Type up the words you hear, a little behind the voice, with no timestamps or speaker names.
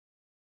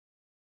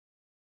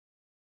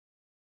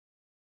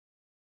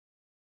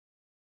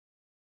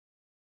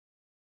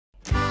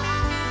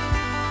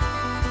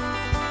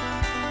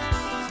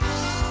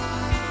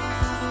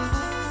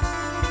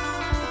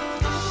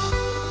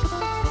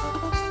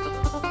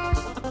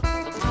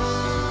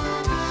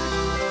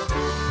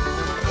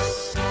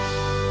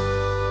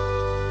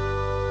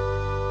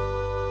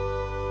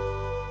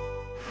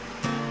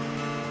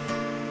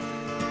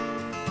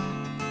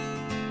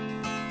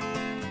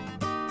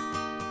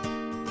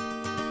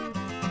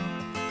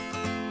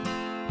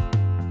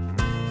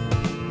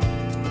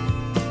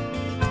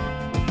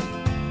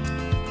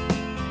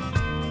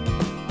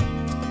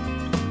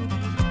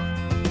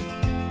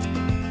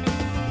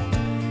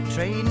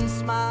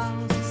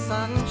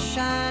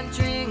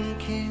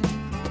working.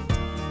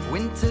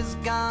 Winter's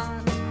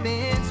gone,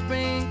 been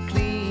spring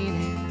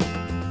cleaning.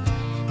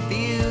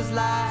 Feels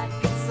like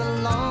it's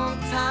a long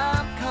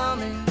time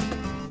coming.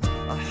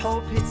 I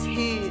hope it's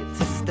here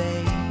to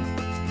stay.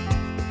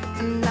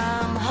 And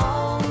I'm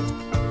home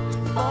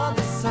for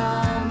the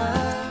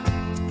summer.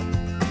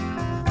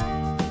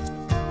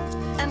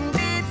 And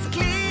it's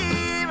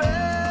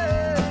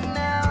clearer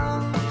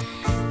now,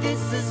 'cause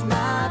this is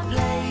my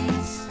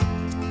place.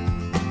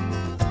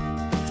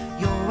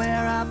 You're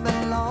where I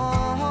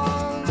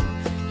belong.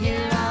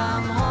 Yeah,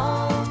 I'm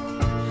home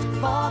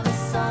for the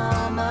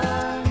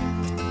summer.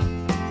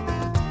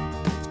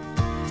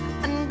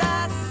 And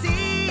I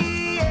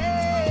see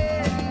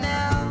it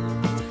now,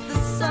 the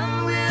sun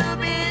will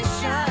be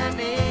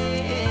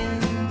shining.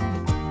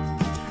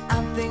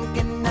 I'm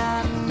thinking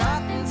that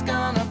nothing's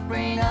gonna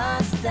bring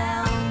us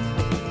down.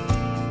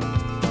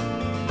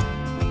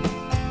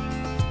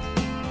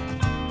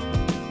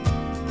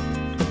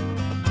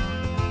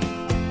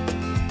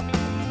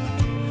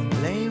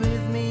 Play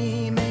with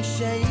me, make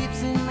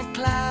shapes in the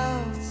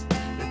clouds.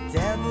 The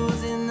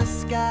devil's in the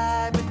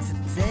sky, but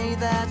today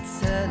that's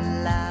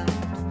allowed.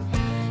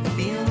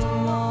 Feel the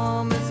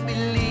warm as we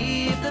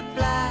leave the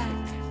black.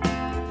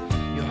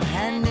 Your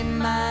hand in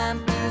mine,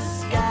 blue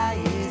sky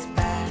is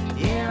back.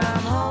 Here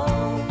I'm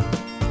home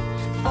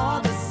for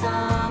the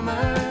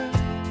summer.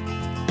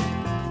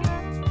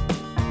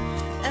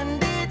 And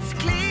it's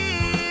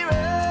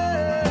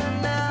clearer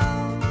now,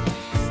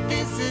 'cause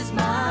this is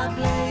my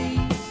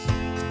place.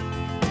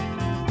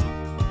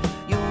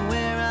 You're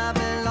where I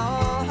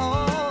belong.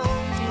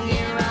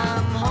 Here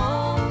I'm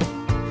home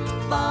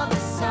for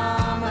the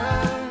summer.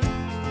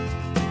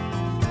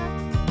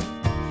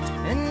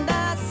 And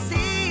I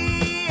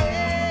see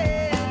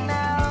it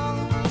now,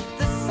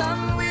 the sun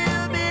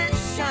will be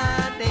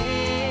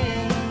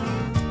shining.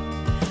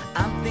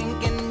 I'm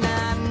thinking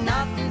that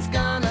nothing's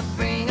gonna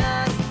bring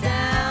us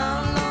down.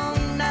 Long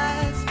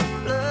nights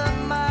blur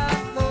my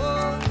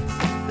thoughts.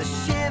 The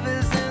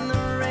shivers in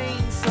the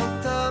rain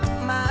soaked up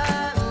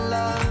my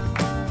love.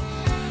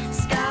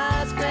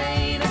 Skies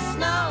gray, the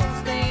snow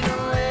stayed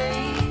away.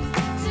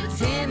 Too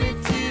timid,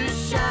 too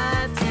shy,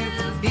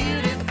 too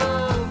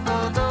beautiful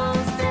for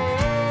those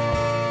days.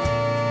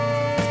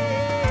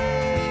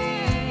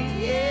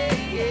 Yeah,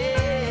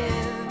 yeah.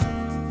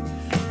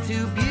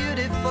 Too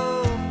beautiful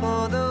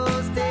for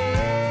those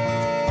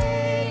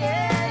days.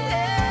 Yeah,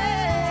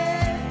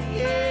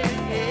 yeah,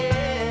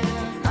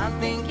 yeah. I'm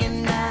thinking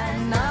that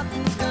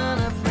nothing's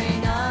gonna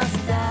bring us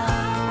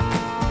down.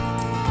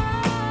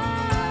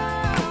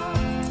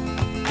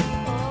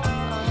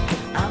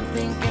 I'm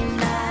thinking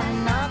that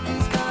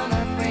nothing's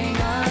gonna bring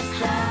us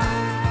down.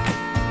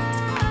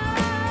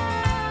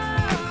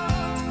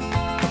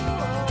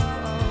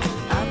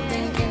 I'm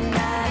thinking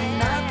that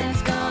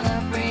nothing's gonna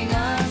bring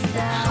us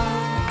down.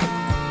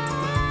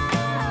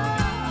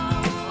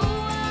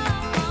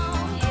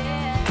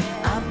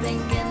 I'm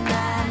thinking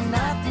that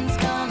nothing's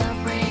gonna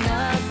bring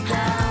us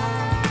down.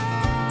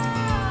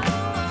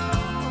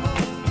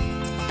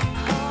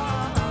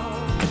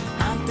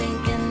 I'm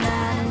thinking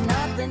that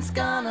nothing's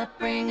gonna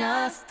bring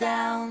us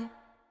down.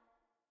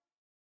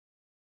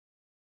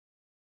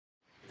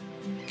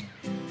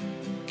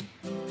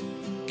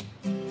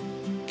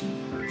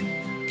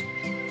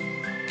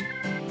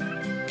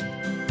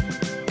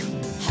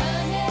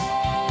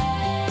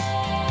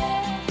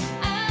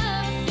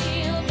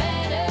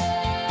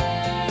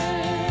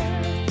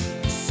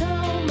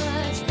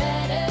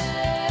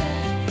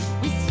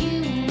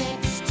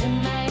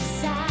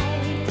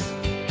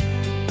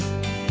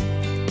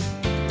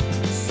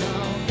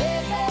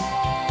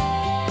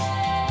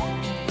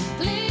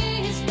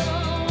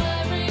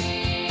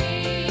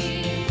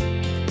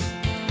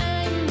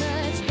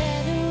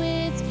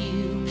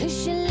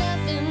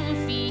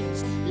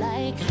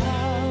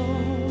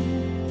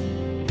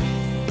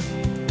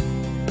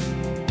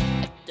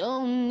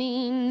 Don't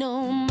need no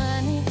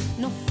money,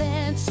 no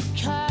fancy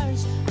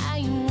cars.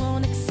 I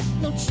won't accept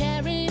no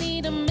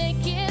charity to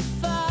make it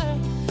far.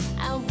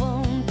 I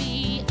won't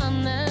be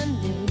on the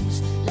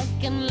news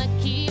like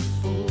unlucky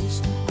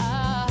fools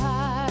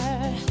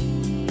are.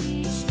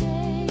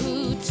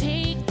 Who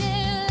take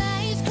their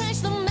lives, crash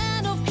them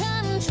out of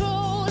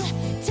control.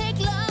 Take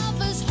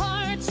lovers'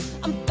 hearts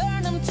and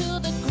burn them to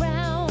the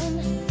ground.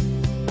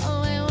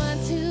 Oh, I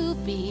want to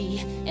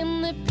be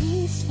in the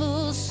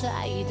peaceful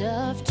side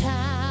of town.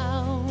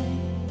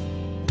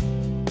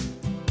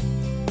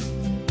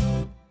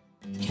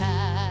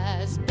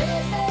 'Cause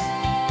baby,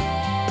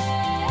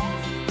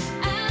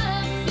 I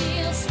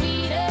feel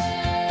sweeter,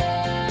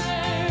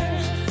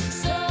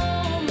 so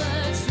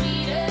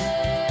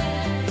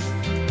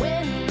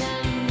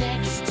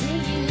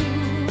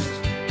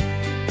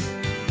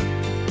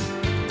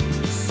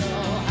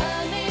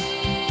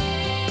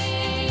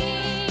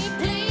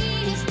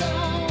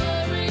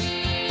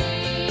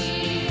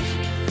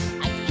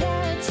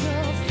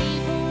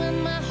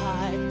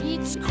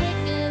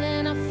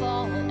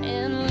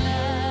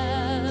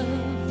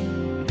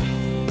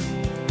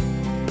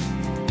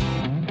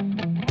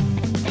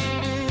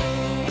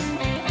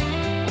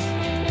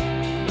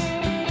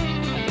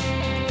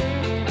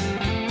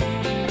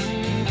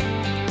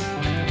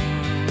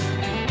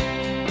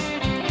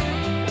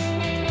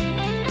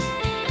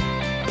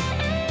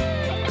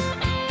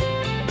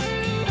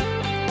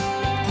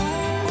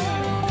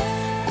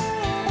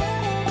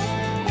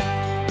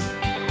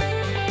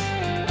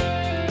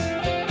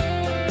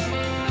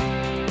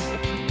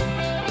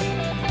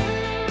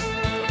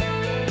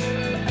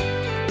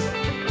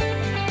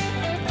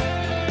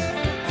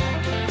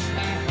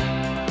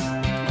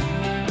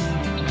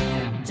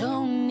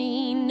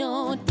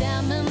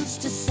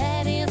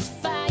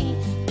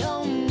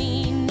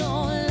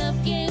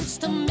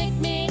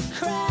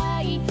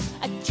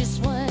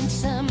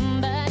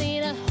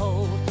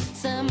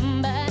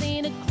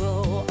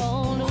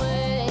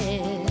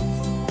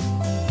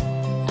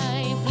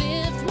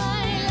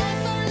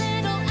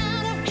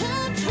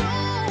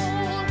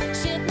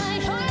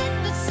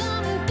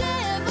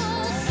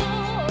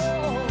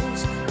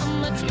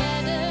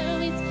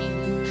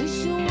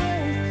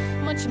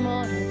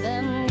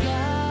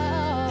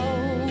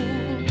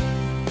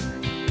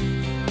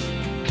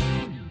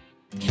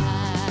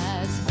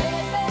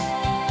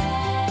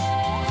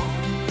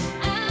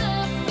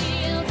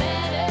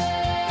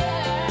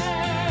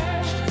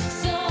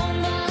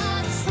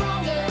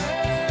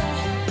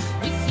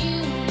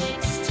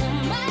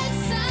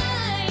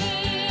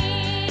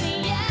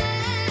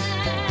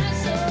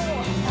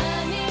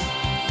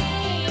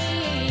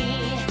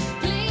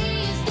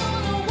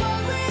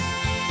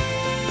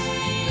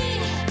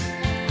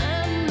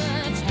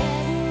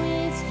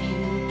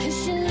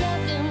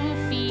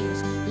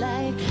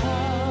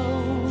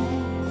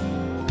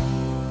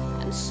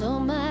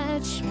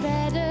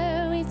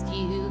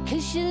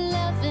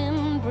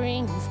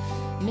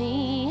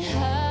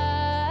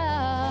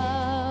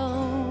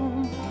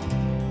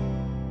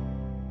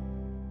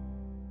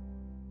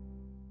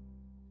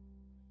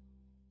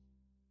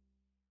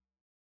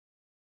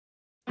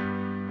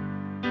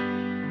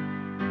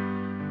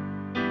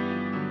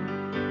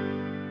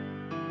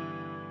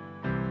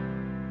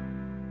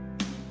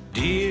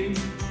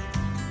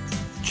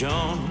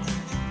John,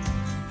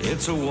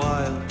 it's a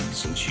while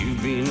since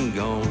you've been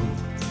gone.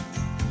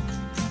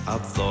 I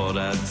thought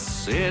I'd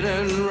sit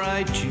and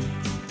write you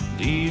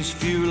these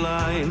few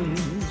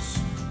lines.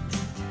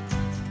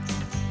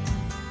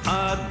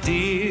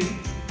 Dear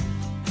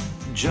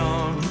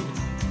John,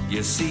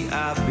 you see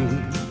I've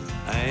been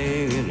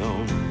hanging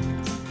on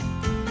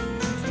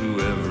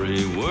to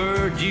every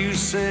word you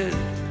said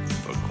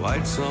for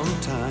quite some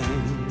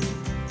time.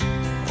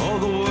 Oh,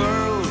 the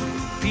world,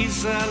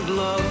 peace and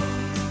love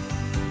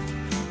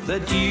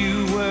that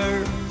you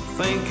were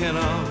thinking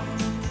of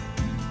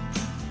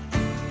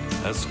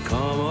has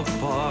come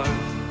apart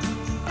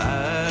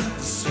at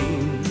the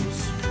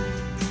seams.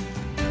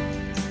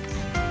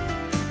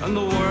 And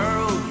the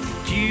world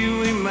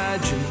you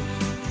imagined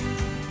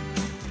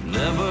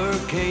never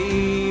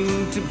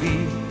came to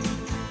be,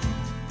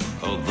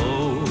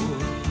 although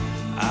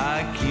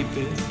I keep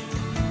it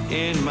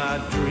in my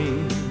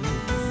dreams.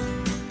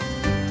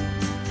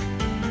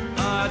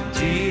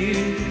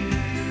 Dear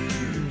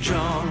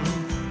John,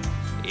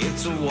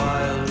 it's a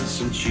while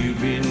since you've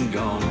been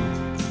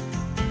gone.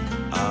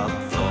 I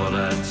thought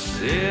I'd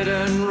sit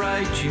and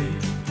write you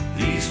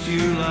these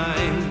few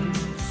lines.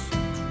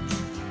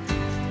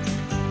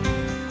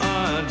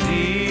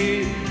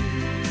 Dear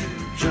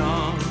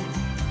John,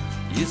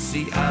 you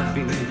see I've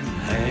been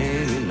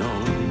hanging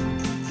on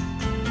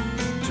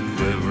to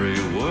every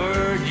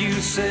word you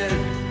said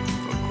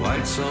for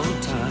quite some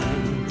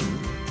time.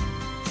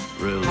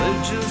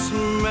 Religious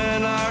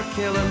men are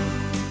killing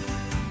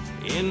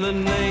in the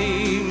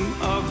name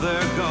of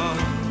their God.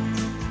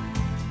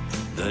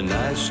 The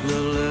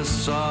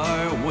nationalists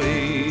are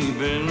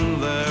waving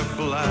their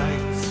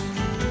flags.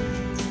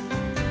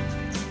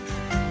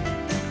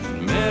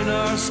 Men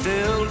are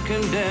still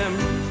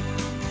condemned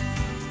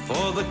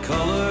for the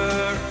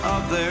color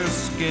of their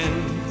skin.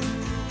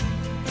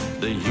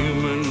 The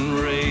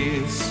human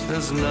race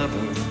has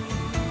never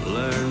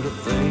learned a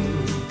thing.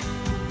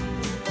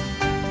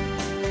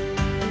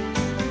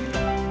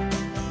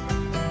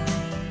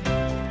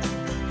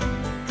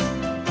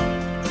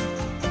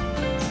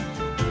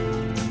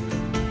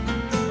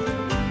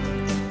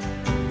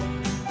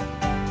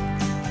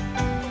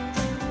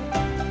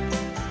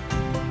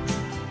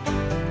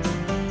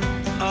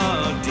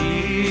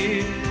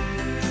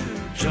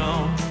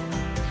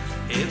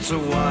 It's a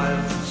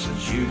while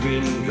since you've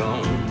been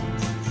gone.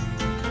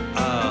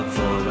 I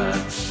thought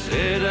I'd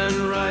sit and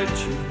write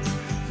you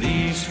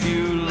these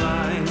few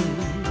lines.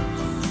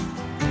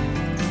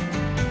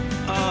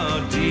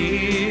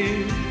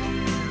 Dear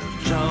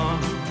John,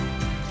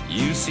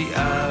 you see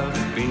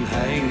I've been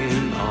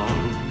hanging on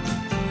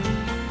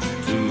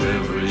to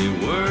every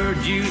word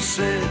you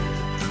said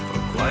for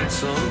quite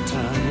some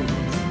time.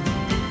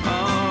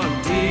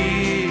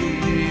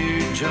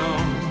 Dear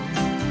John,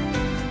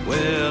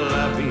 well,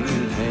 I've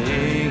been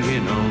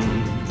hanging on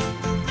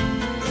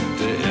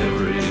to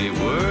every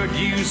word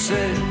you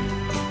said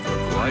for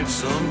quite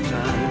some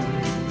time.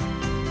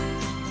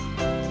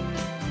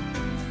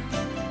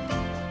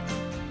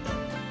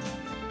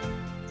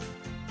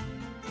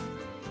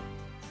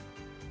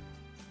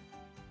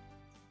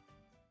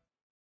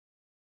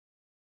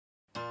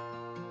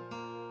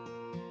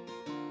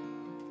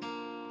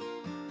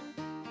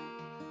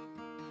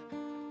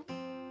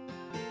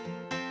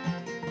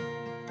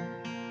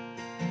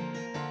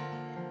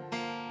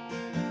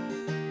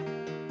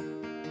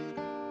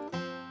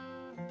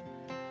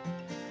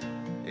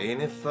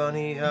 Ain't it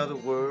funny how the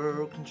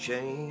world can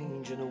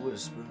change in a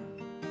whisper?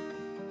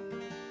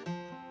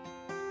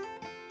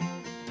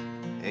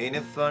 Ain't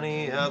it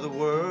funny how the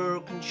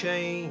world can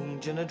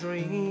change in a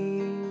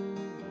dream,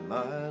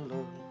 my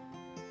love?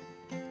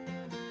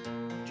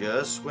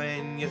 Just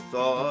when you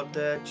thought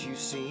that you've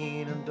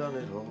seen and done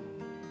it all,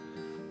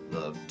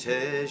 love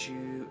tears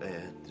you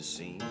at the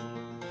seams.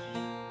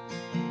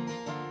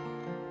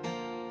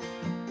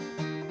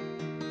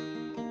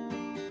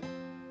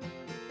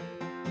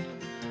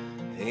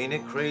 Ain't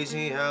it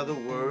crazy how the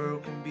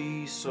world can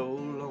be so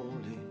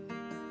lonely?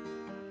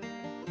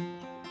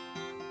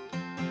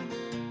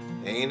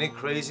 Ain't it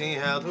crazy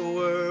how the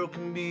world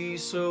can be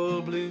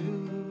so blue,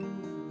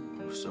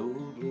 so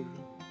blue?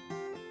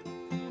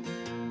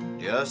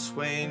 Just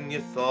when you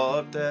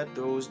thought that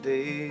those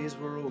days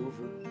were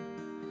over,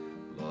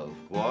 love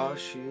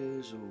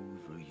washes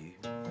over you.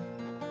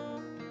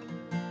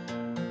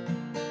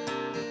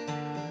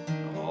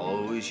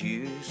 Always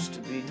used to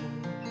be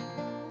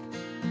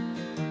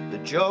the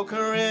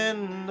joker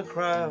in the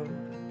crowd,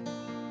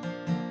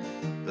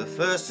 the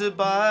first to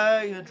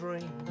buy a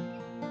drink,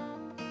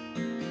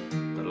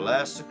 the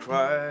last to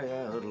cry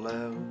out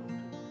loud.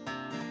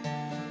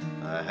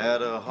 I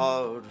had a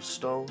heart of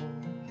stone,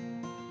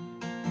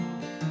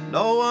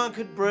 no one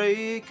could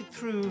break it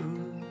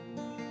through.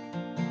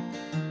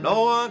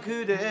 No one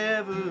could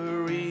ever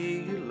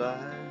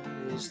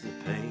realize the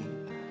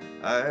pain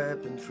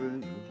I've been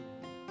through.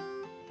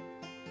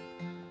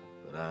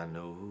 But I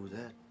know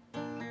that,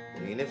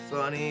 ain't it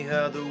funny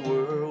how the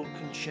world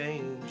can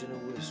change in a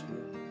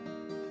whisper?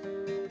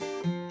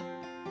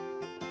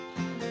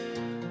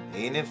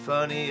 Ain't it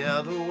funny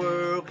how the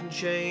world can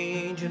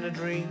change in a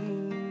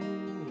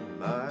dream,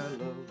 my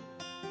love?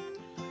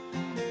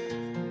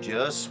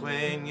 Just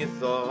when you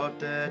thought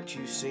that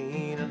you've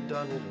seen and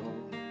done it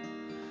all,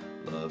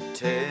 love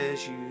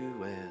tears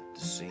you at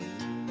the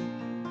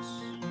seams.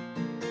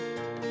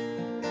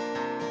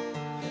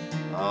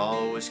 I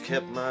always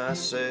kept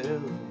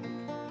myself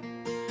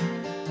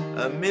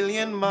a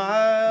million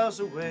miles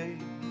away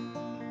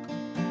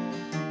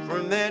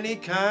from any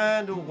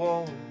kind of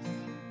warmth,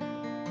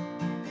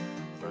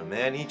 from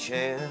any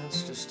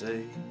chance to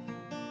stay.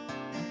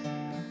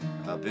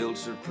 I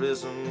built a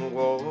prison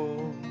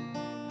wall,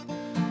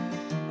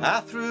 I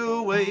threw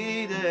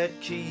away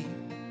that key.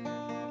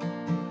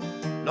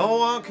 No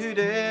one could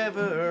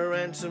ever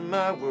enter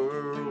my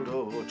world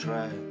or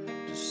try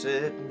to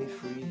set me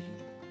free.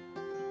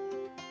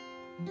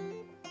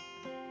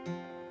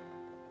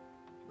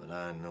 But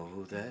I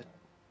know that.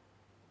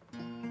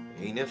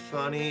 Ain't it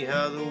funny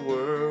how the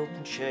world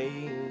can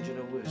change in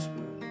a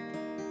whisper?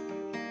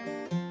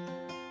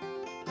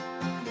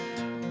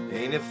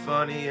 Ain't it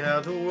funny how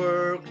the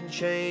world can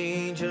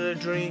change in a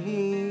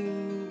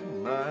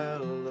dream, my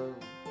love?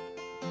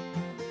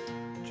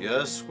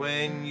 Just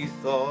when you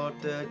thought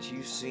that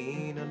you've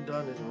seen and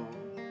done it all,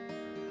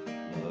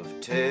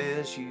 love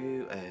tears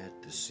you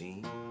at the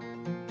seams.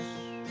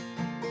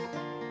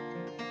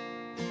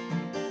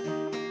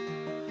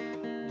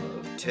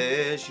 Love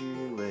tears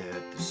you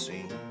at the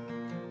seams.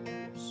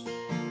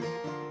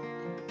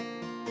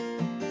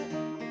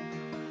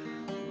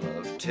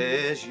 Love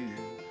tears you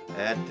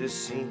at the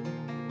seams.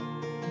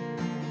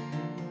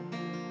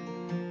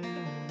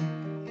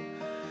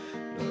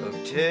 Love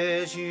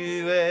tears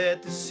you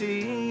at the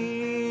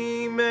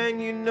seam,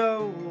 and you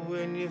know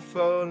when you're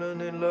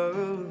falling in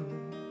love,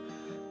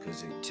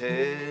 'cause it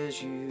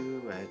tears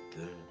you at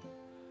the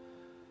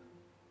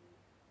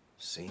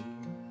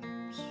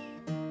seams.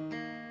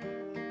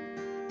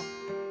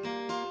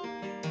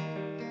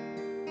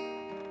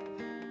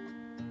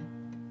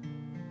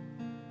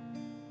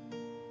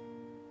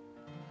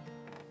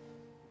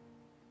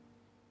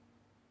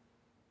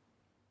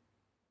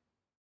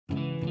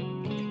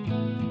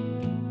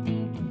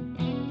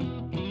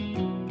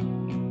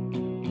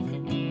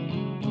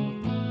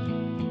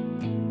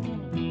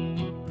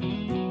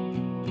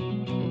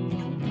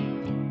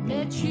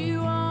 Met you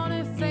on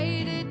a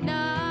faded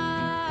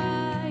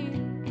night.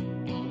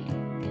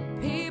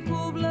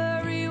 People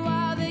blurry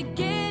while they're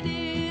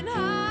getting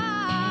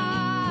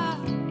high.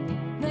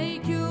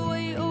 Make your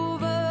way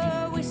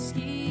over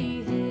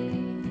whiskey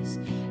haze,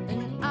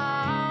 and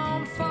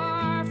I'm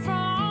far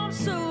from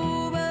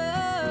sober.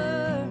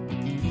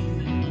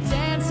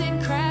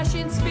 Dancing,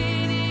 crashing,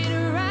 spinning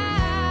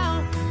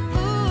around.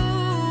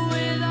 Ooh,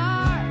 with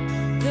our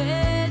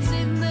heads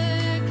in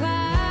the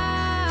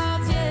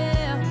clouds,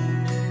 yeah.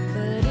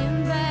 But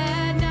in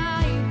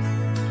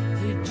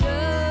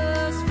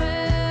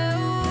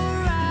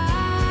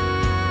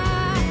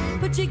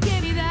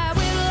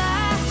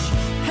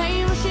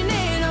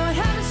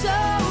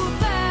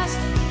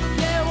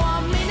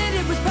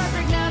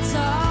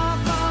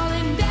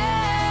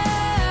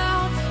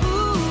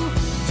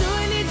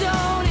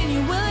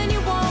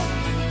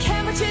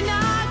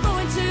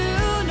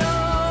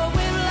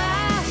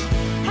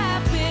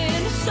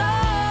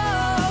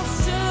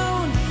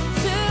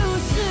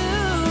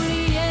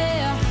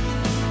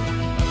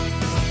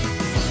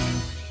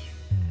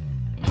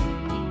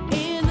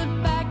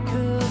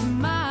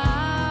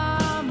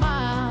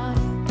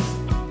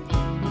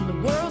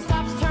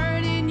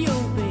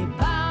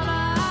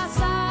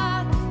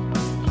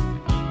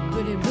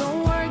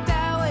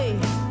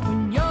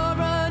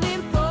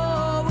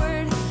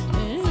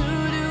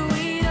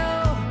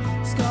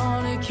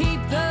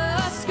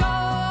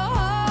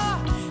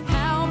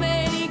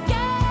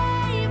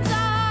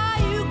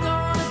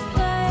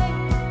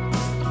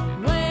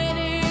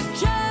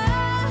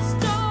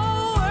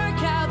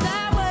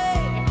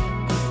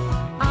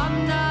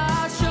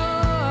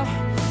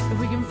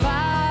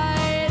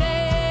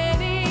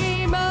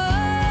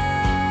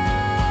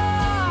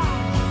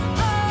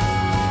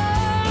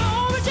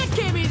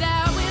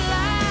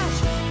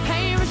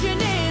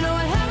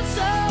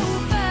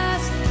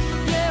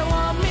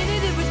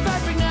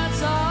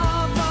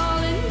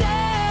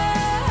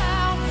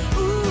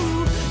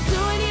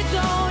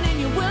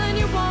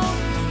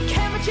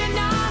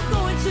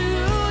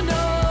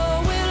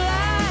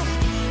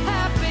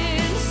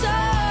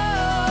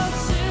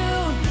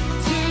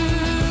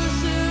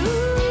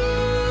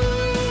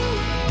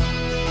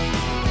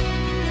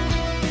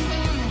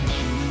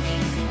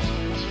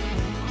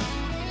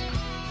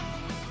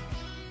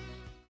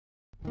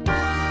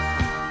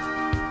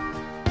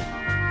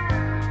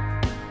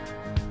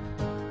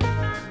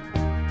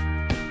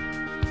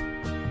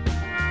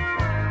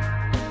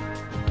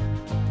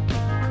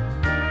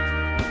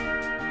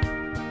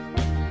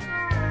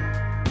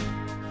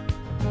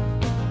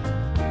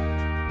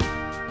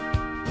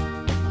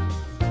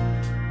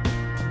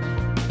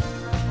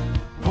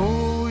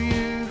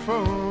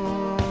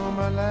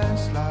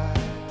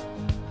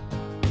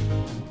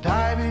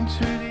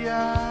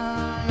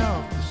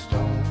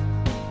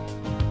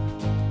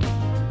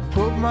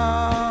my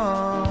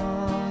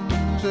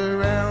arms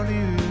around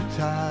you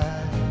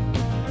tight.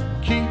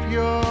 Keep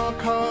your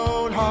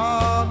cold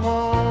heart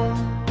warm.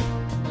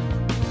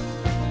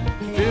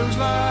 Feels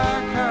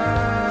like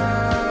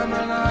I'm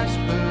an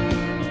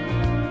iceberg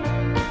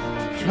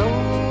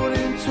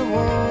floating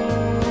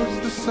towards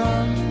the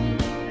sun.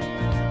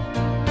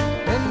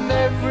 And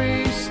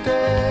every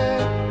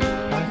step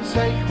I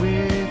take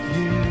with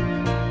you,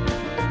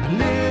 a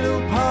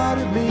little part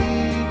of me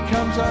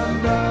comes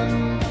undone.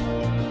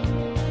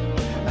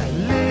 A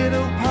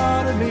little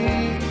part of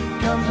me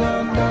comes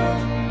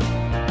undone.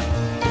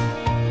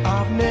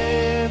 I've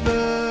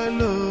never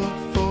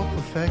looked for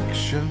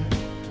perfection,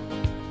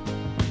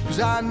 'cause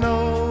I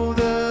know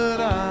that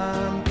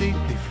I'm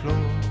deeply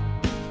flawed.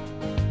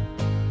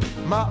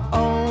 My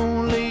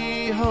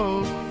only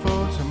hope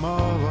for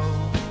tomorrow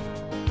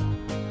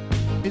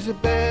is a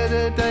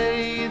better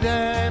day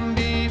than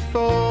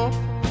before.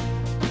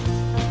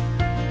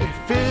 It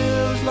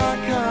feels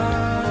like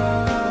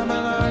I'm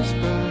an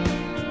iceberg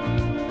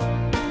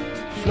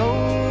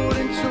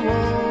floating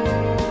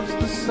towards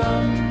the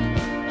sun.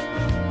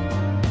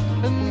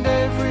 And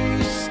every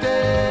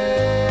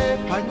step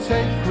I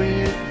take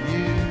with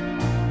you,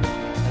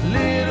 a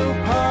little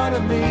part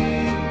of me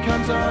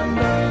comes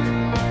undone.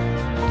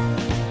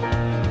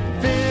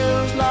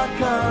 Feels like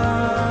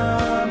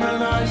I'm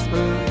an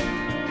iceberg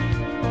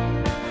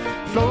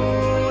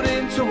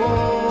floating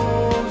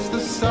towards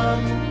the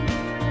sun.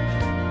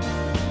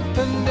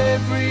 And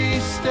every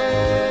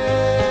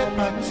step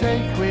I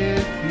take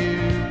with you,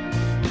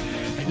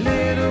 a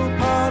little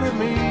part of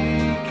me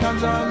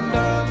comes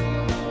undone.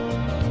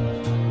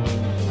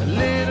 A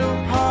little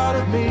part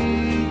of me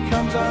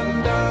comes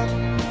undone.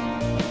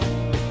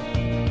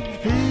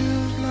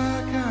 Feels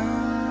like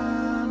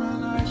I'm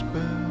an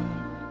iceberg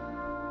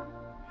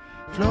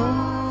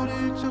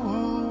floating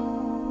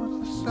towards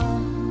the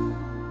sun.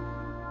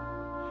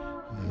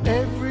 And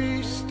every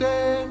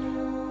step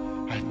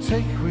I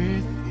take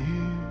with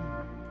you,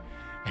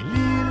 a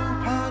little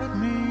part of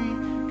me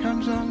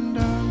comes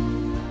undone.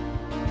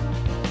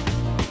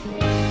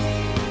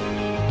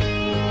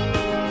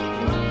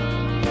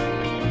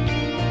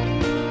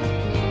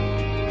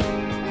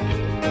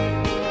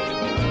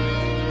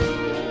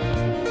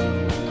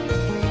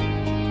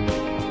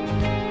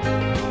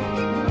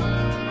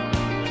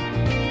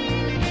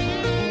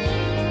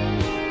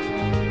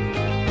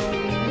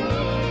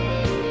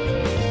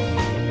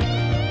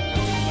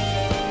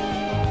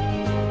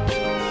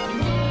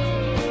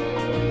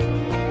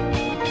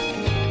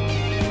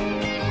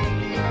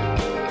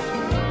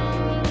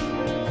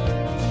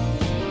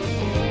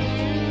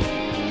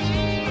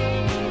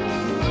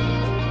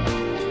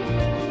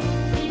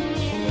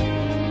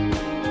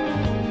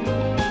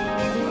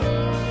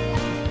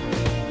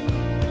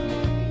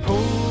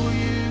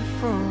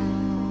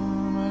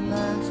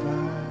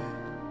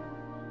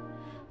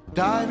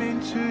 Dive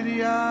into the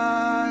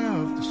eye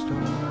of the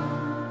storm.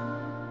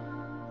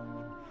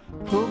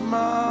 Put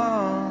my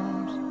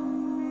arms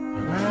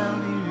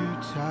around you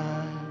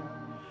tight.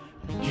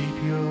 Keep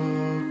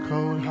your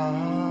cold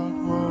heart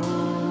warm.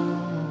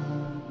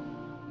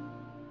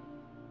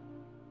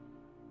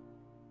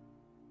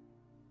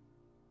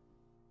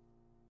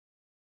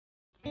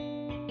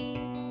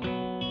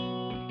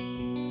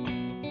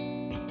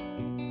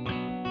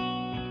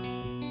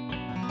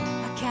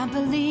 I can't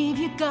believe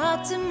you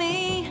got to me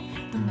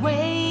the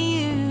way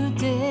you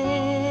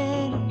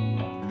did.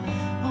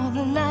 All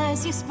the lies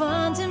you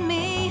spun to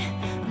me,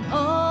 and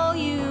all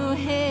you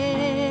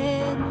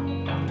hid.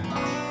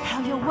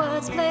 How your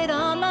words played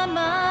on my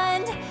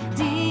mind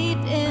deep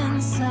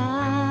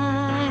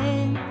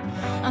inside.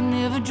 I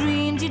never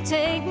dreamed you'd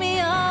take me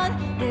on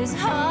this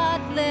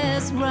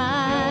heartless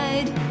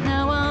ride.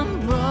 Now I'm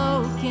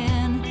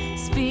broken,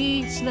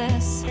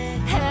 speechless,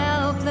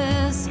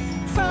 helpless,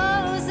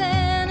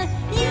 frozen.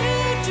 You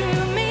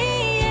drew me.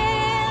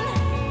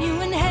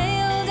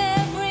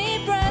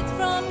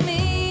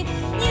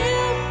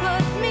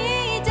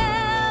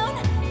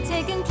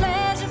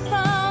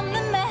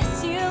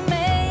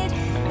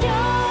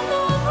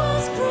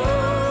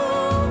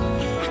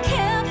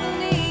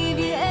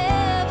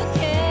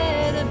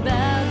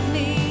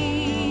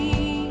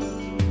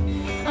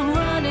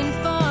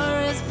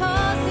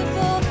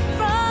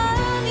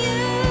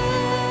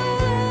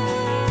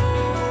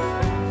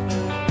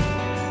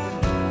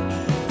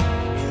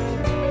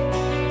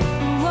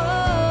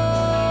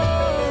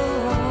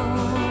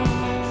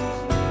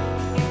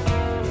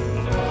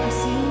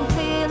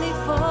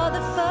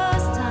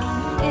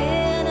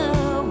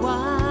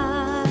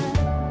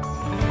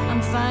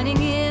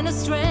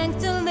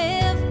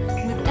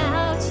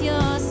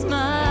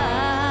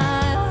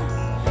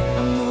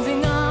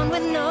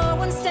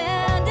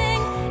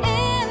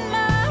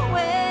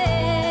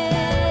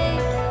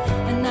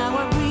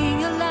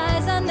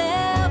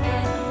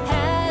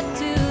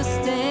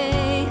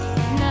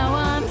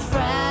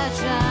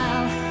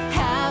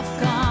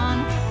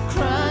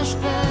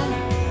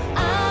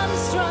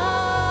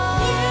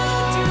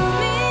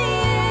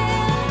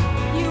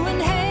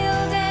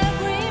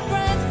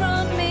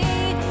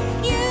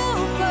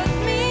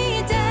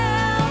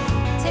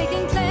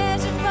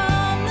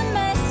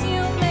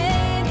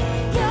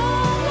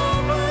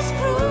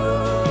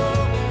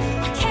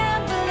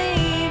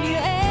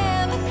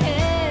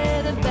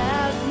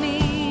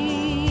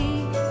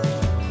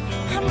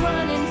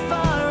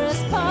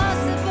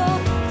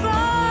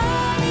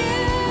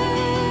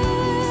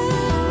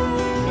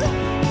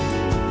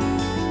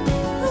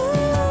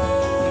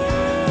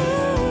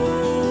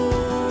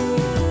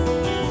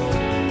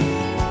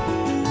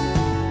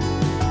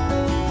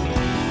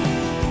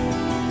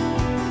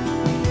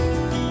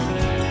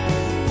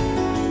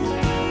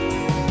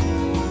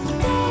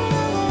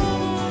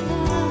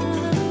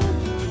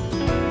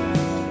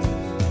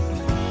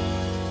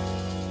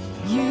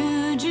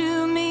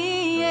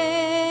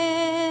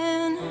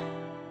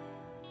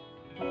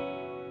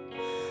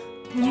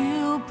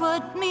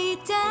 knock me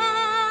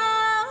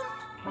down.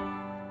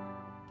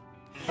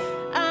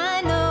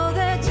 I know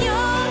that your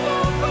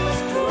love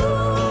was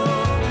cruel.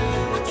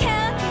 I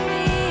can't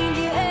believe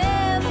you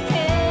ever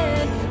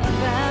cared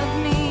about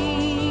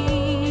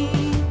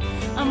me.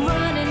 I'm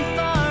running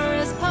far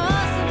as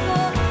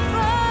possible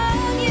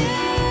from you.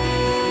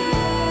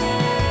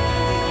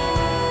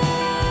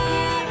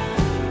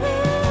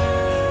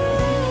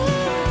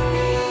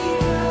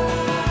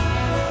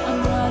 I'm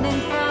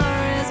running far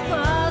as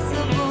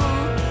possible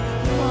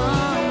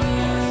from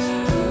you.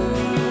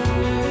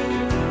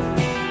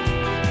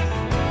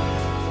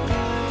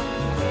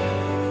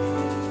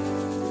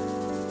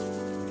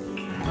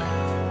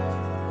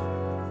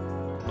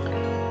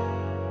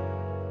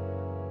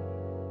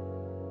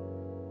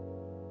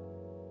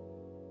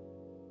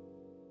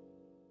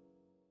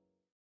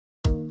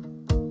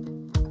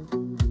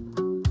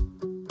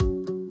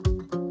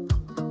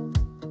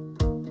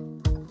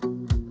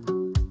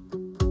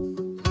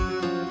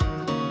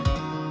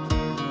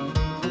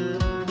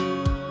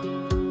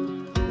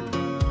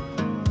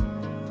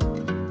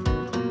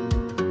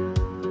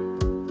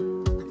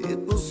 It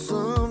was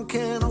some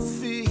kind of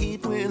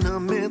fate when I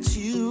met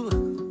you,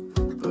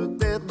 but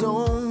that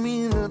don't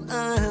mean that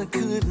I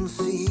couldn't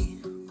see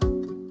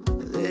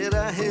that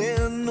I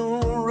had no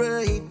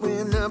right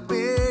when I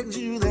begged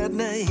you that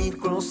night,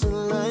 cross the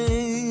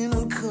line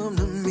and come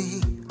to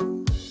me.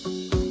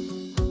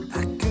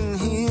 I can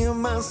hear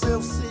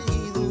myself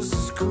say this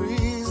is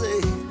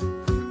crazy,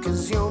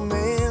 'cause your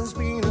man's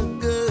been a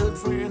good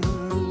friend to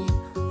me.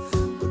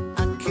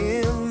 I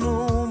can't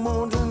no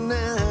more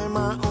deny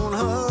my own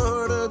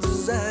heart a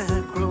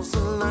desire. Cross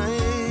the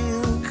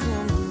line and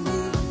come to me.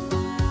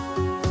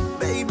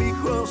 Baby,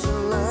 cross the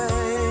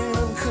line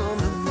and come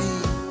to me.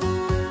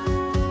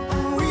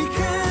 We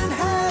can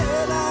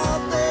head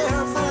out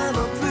there, find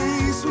a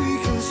place we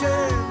can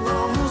share.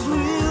 Long as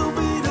we'll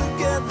be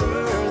together,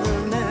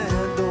 then I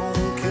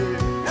don't care.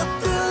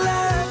 Nothing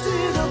left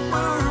in a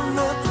burn,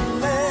 nothing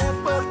left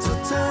but to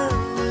turn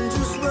and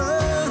just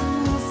run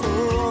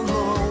for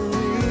the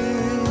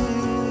wind,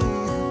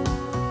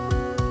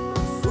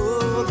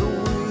 for the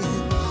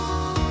wind.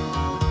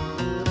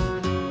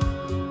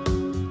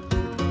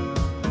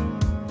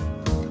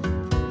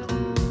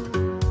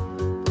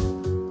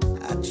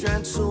 I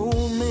tried so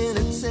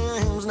many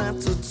times not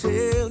to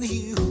tell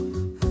you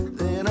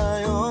that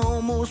I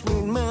almost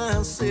made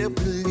myself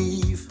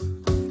believe,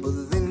 but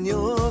then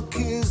your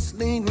kiss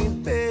laid me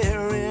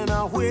bare and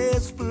I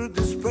whispered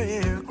this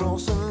prayer.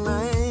 Cross the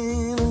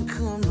line and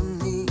come to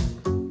me.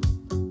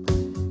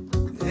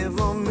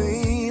 Never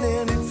made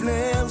any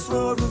plans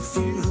for the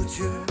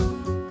future,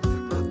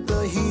 but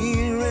the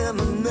here and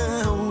the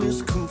now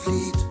is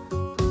complete.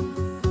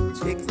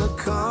 Take the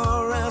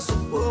car, I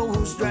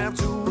suppose, drive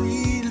till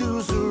we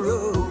lose the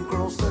road.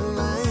 Cross the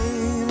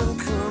line and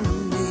come to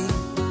me.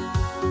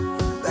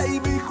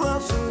 Baby,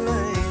 cross the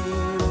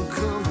line and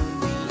come to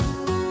me.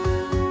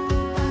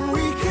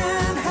 We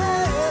can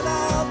head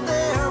out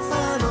there,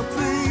 find a place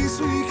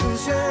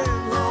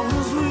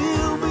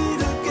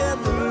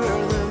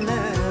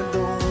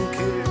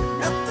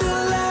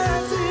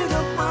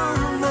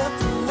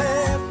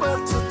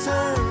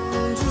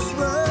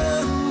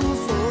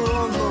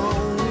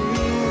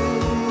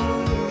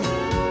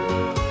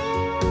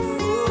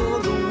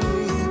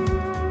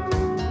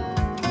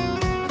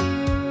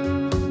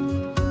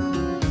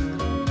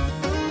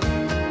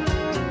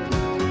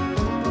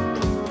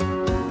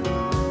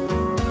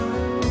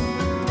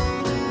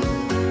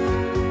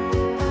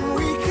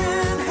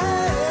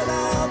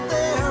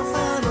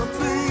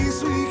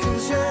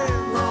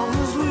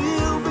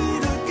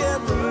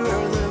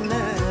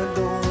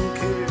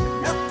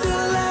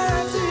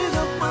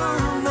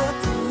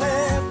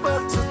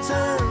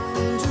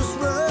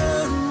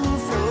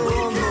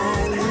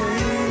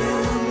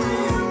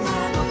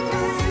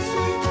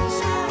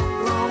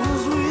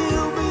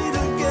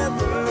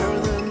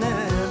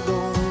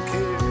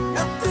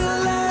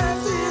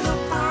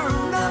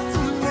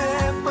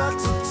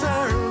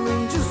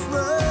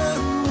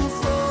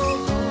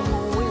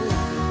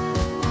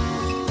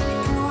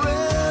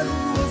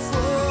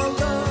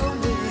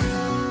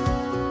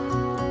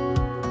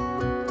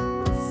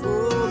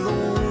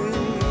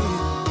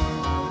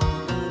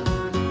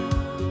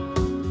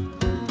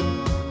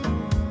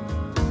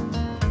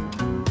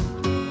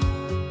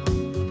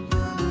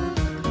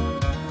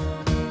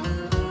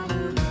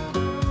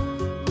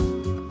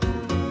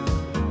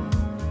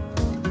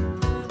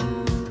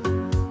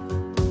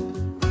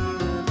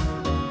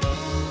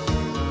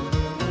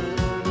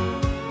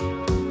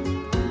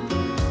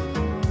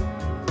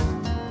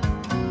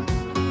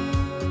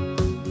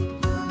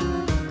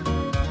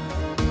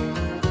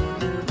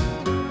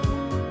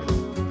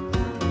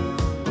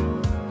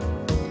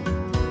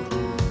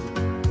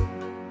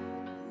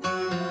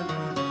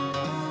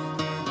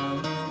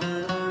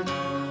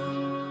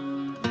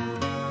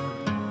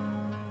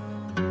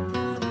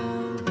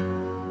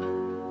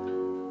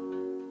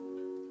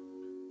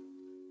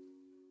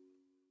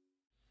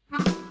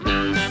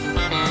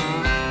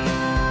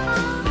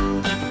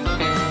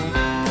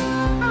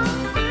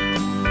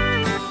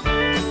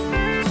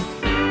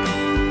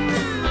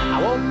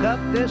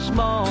this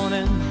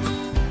morning,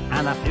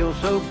 and I feel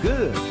so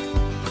good.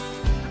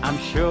 I'm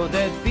sure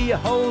there'd be a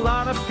whole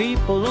lot of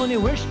people only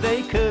wish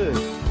they could.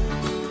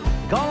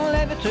 Gonna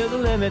live it to the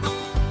limit,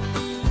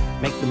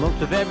 make the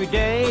most of every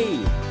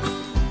day.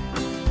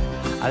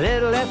 A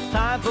little less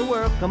time for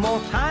work and more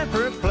time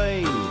for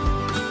play.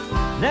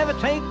 Never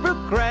take for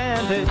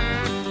granted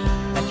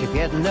that you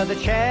get another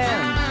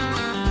chance.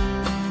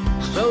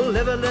 So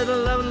live a little,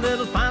 love a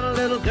little, find a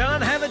little girl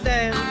and have a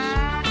dance.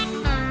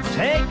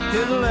 Take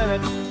to the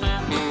limit,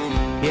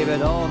 give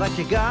it all that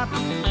you got.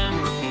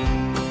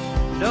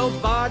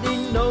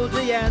 Nobody knows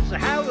the answer,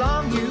 how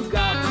long you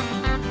got.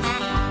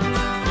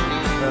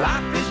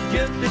 Life is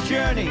just a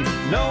journey,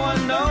 no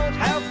one knows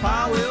how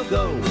far we'll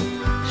go.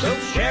 So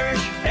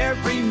cherish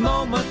every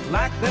moment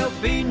like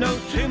there'll be no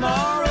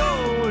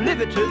tomorrow.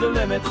 Live it to the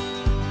limit,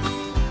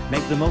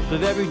 make the most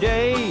of every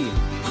day.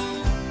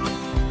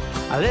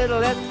 A little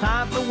less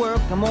time for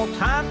work and more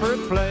time for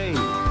play.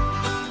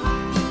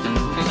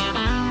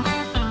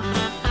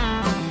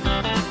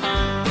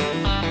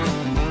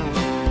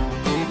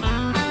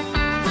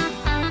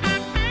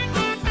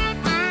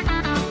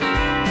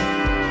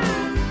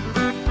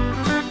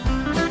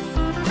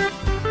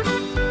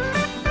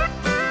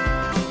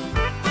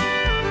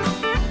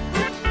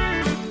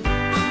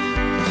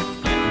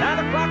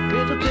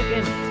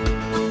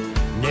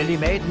 Nearly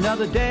made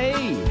another day.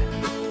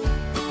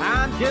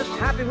 I'm just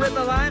happy with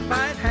the life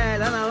I've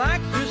had, and I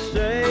like to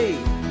say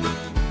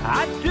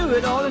I'd do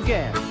it all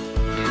again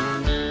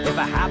if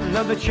I had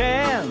another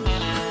chance.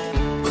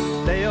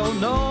 They all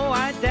know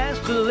I dance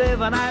to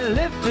live and I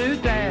live to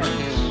dance.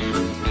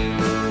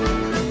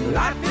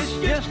 Life is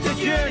just a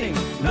journey,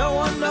 no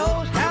one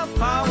knows how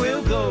far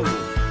we'll go.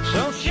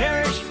 So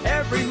cherish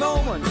every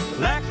moment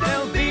like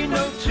there'll be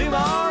no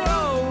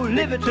tomorrow.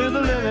 Live it to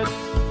the limit,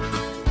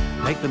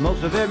 make the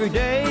most of every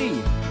day.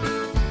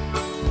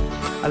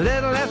 A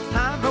little less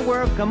time for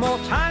work and more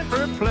time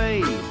for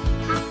play.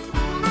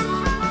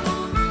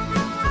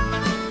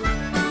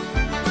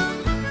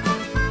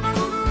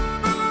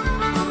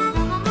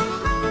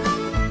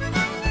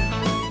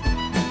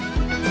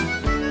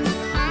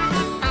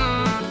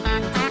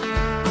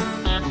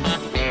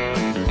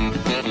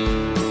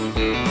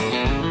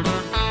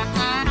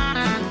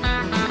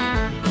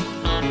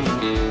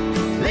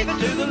 Live it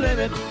to the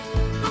limit,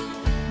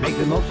 make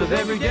the most of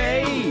every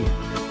day.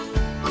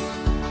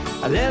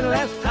 A little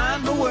less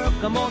time for work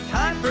and more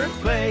time for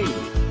play.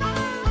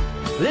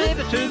 Live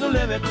it to the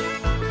limit,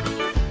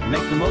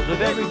 make the most of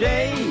every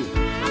day.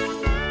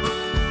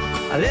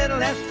 A little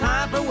less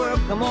time for work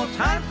and more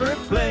time for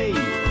play.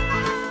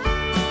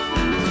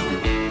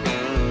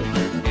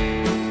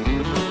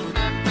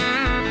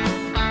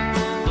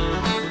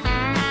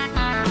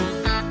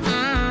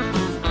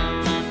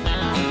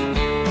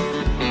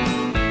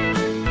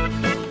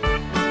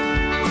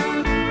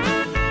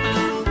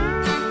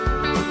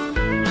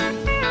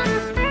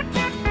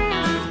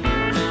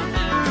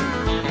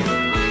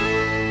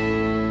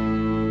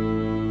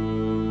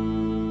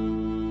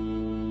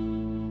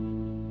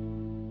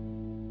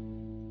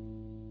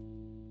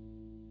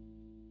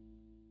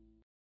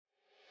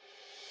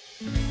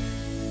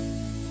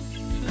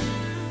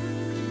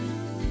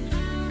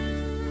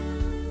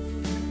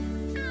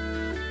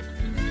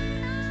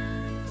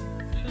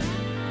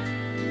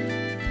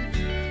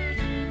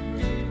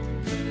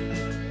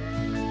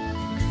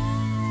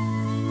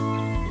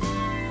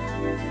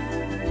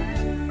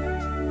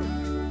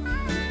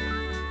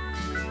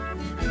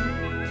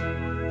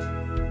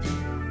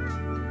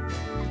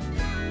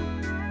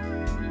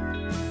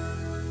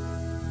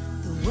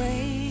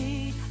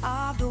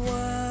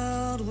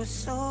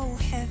 So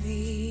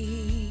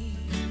heavy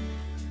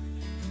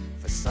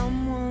for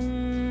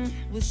someone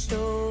with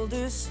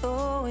shoulders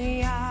so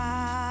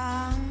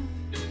young.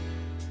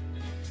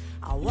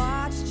 I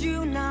watched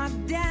you knock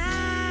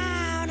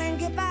down and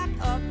get back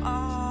up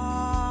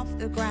off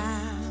the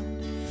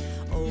ground.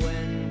 Oh,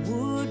 when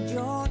would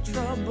your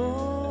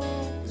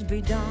troubles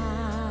be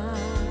done?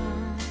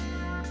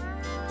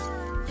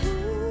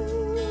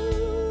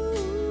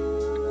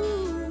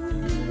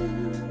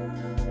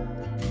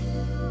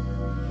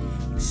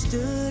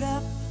 Stood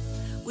up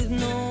with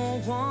no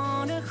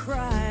one to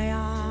cry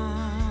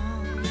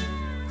on,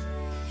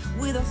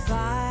 with a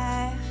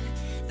fire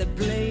that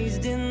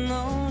blazed in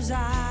those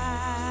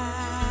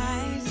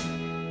eyes.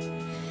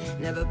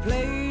 Never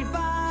played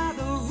by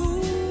the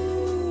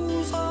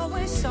rules,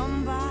 always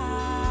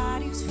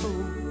somebody's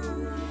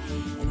fool.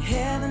 And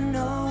heaven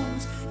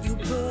knows you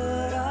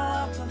put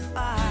up a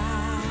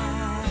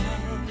fight.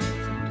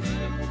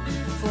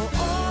 For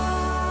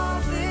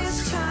all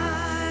this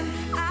time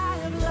I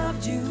have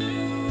loved you.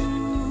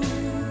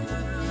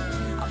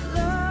 I've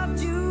loved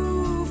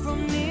you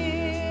from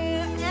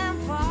near and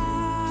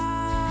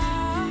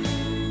far.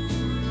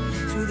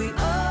 Through the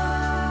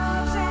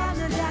ups and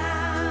the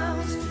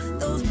downs,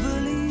 those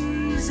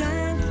bullies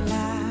and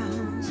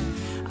clowns,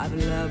 I've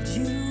loved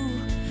you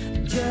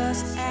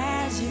just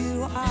as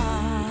you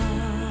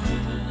are.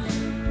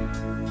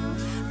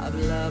 I've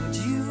loved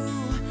you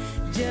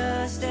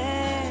just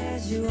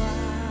as you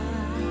are.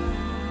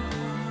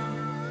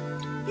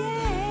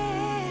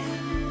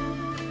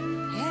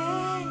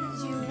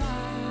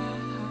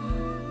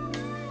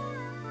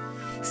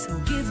 So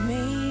give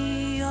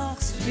me your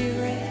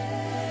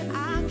spirit,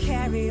 I'll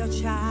carry your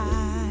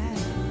child.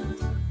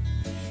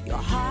 Your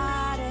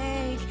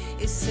heartache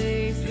is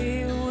safe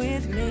here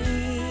with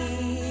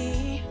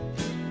me.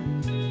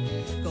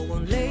 Go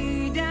and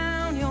lay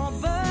down your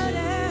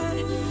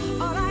burden.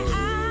 All I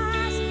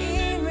ask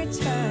in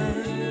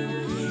return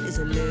is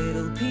a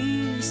little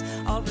piece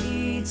of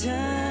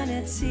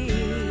eternity.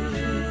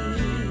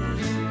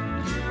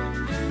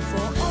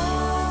 For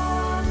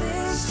all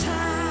this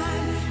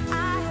time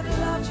I have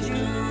loved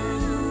you.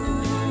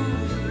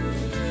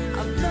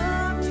 I've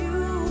loved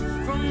you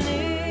from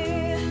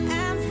near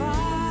and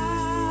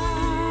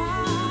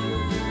far.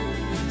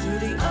 Through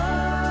the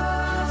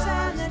ups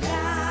and the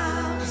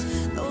downs,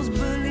 those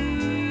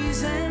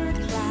bullies and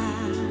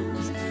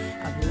clowns,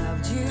 I've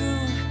loved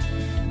you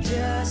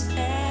just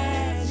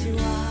as you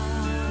are.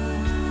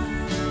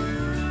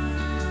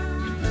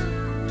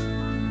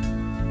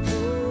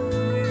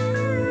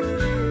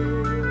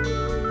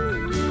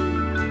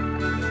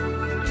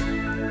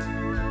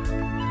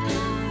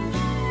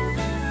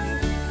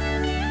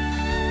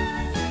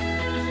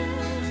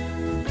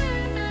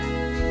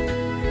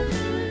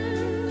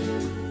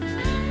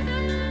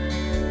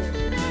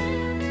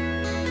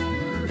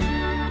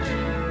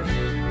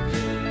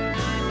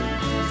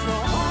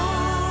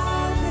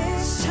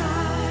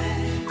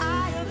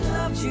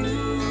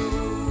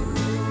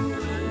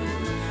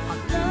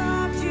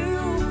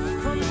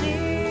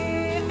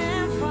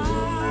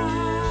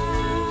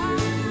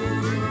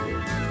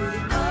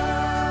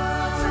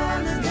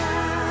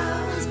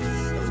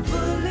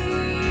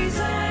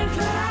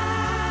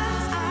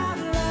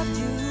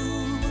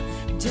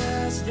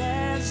 Just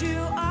as you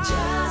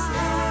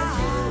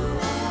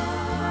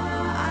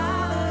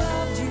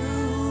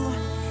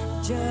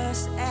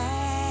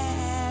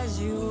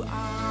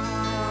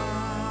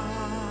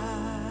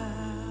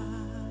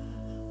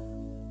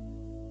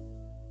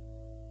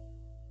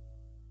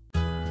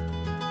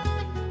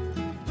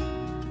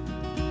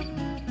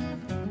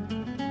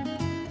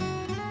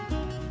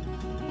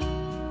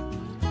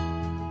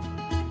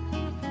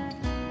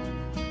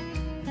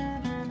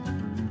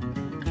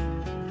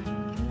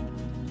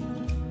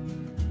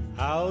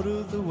Out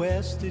of the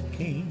west it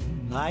came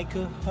like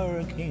a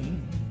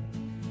hurricane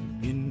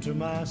into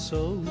my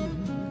soul,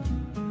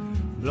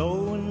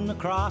 blowing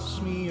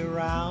across me,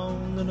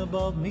 around and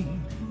above me.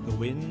 The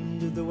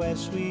wind of the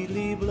west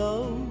sweetly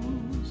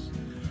blows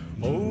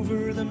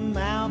over the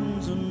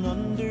mountains and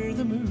under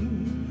the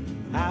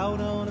moon, out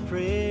on a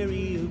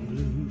prairie of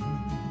blue.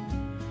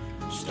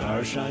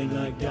 Stars shine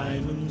like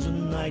diamonds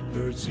and night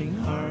birds sing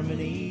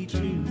harmony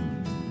too.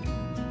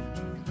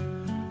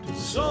 To the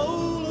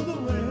soul of the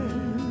west,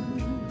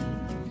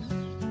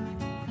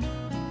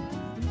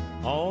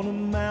 on a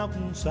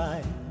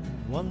mountainside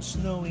one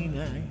snowy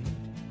night,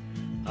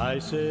 I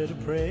said a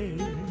prayer.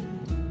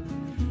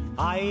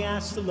 I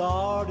asked the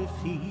Lord if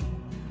He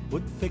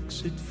would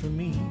fix it for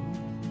me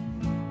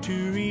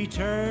to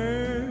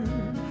return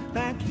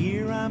back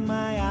here on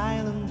my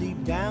island,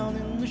 deep down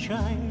in the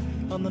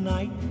shine, on the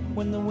night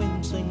when the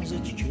wind sings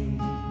its tune.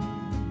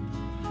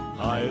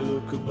 I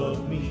look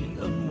above me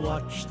and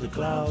watch the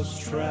clouds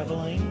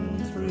traveling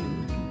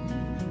through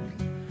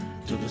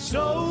to the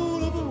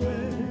soul of the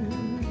west.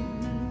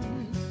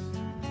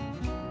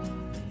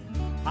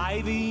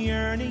 I've a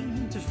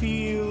yearning to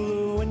feel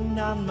the wind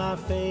on my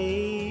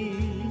face,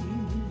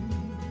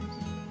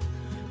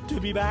 to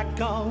be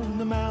back on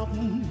the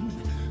mountain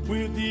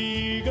with the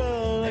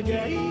eagle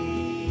again.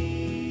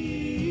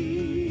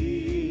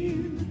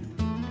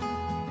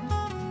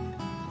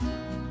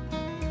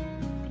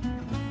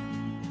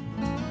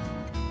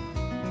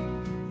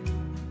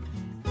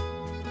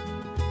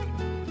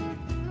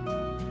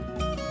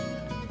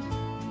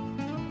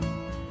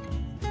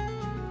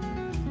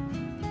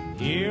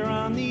 Here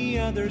on the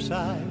other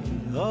side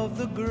of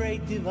the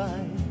great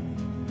divide,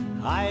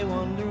 I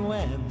wonder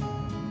when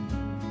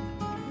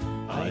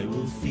I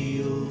will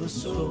feel the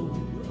soul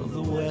of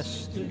the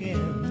West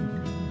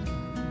again.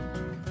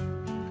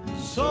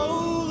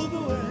 Soul of the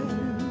West.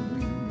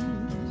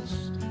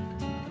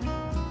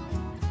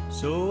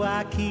 So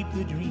I keep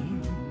the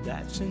dream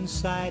that's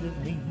inside of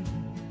me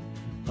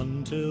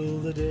until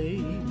the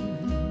day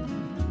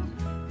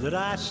that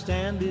I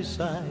stand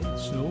beside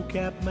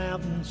snow-capped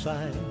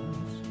mountainsides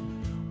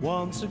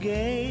once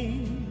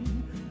again.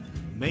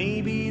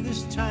 Maybe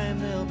this time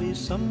there'll be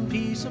some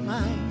peace of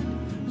mind.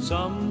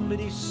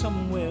 Somebody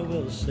somewhere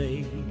will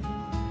say,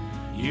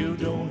 you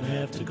don't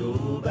have to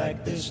go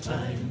back this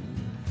time,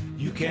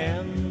 you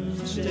can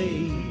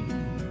stay.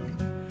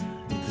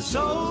 With the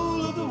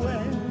soul of the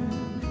West,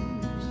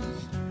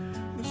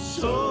 the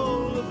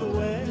soul of the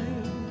West,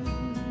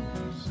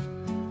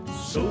 the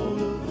soul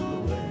of the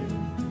West.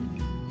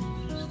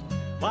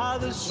 Why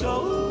the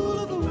soul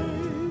of the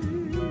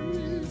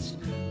West,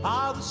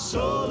 ah, the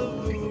soul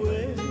of the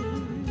West,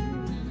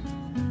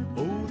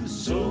 oh, the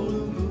soul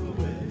of the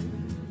West,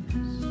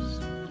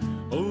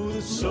 oh,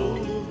 the soul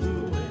of the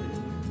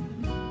West,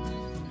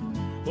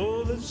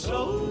 oh, the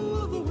soul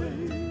of the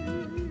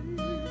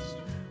West,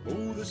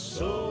 oh, the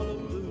soul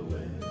of the West.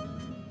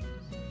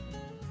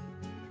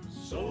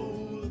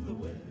 soul of the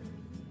West.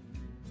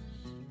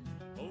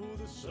 Oh,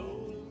 the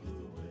soul of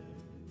the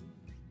West.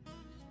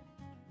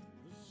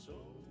 The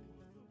soul of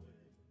the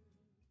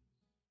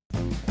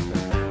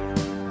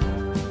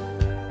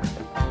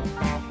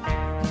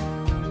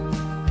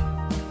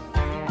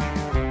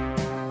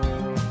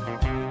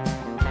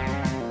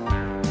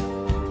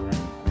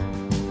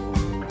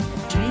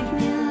Treat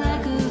me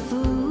like a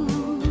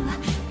fool,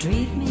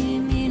 treat me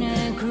mean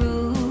and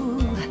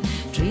cruel,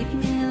 treat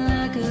me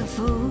like a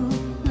fool,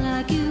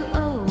 like you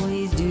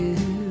always do.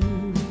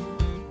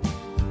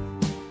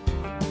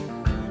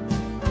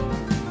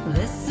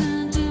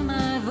 Listen to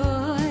my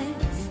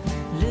voice,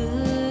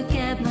 look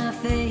at my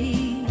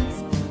face.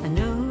 I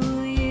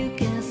know you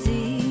can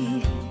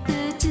see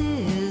the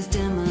tears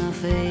in my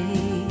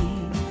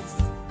face.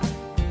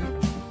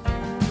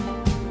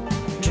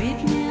 Treat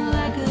me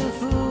like a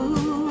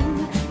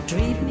fool,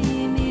 treat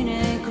me mean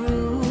and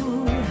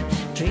cruel,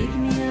 treat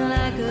me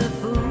like a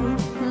fool,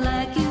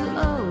 like you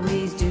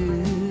always do.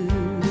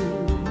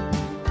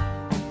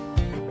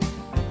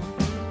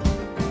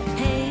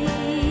 Hey,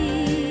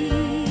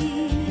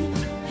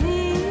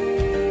 hey,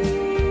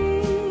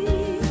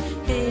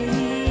 hey,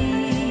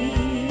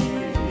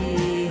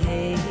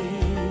 hey.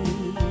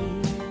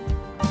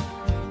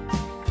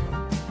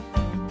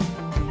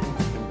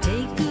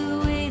 Take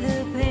away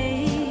the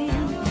pain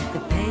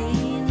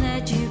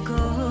that you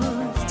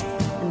caused.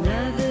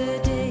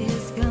 Another day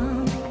has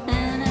come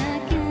and I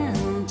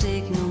can't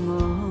take no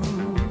more.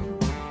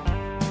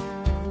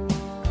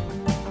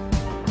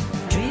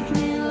 Treat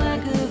me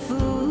like a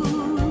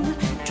fool,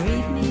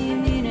 treat me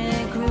mean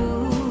and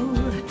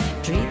cruel,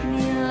 treat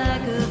me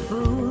like a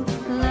fool,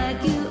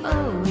 like you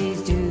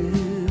always do.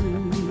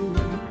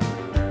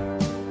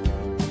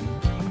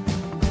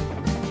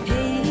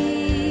 Hey,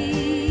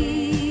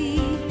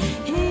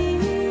 hey,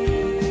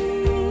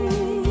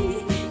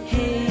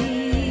 hey,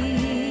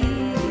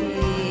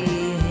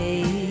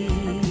 hey.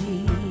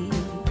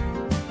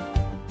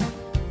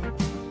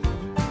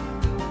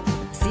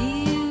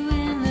 See you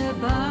in the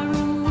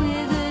barroom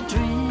with a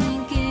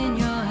drink in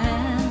your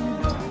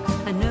hand.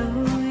 I know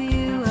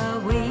you are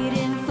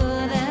waiting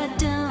for that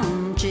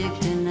dumb chick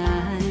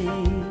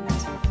tonight.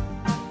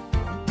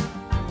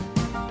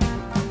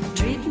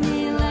 Treat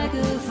me like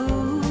a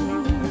fool,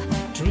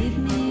 treat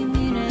me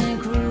mean and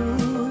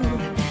cruel,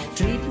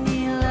 treat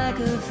me like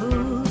a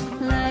fool,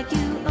 like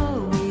you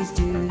always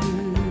do.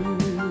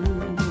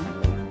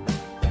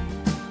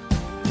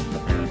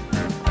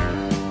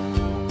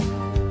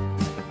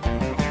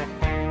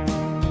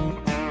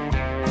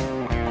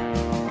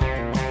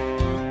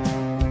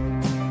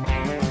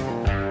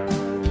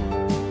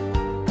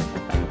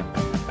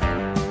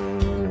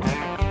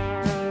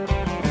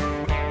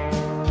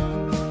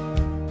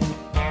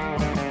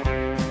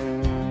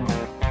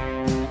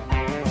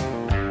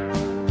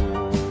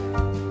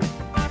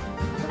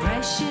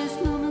 Precious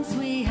moments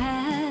we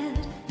had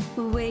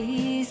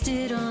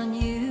wasted on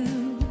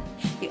you.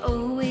 You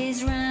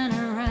always ran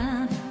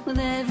around with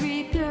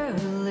every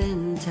girl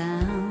in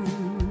town.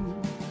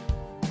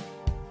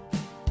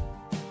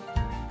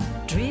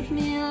 Treat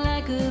me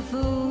like a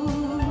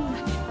fool,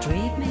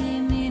 treat me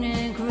mean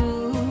and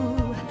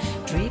cruel,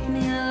 treat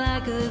me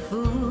like a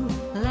fool,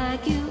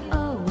 like you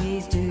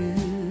always do.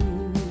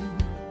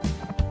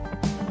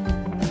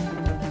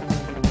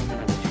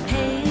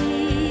 Hey,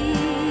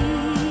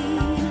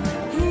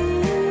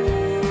 hey,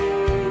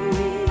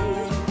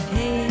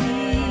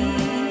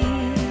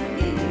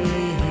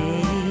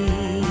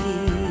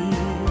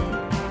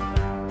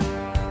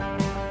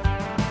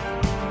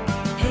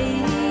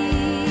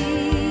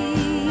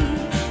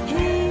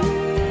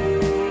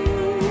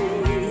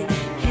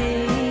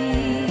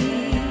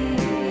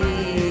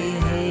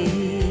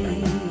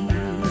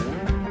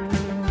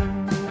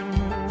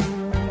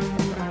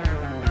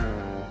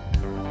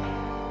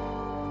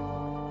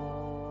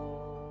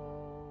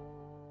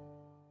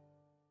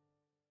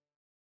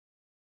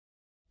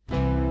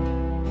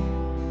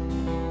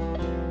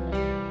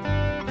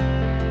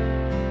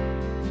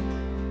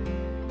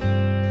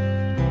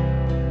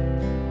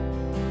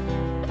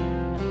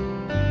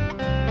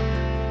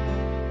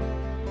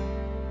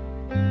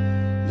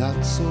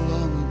 Not so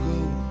long ago,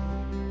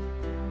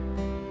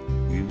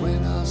 we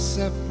went our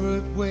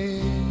separate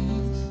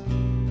ways,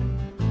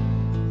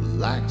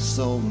 like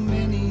so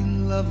many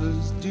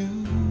lovers do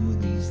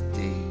these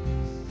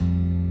days.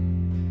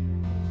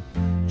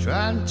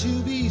 Trying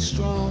to be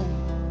strong,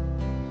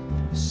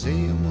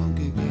 saying one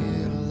could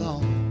get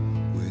along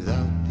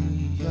without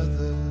the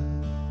other,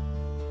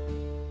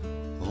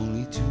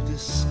 only to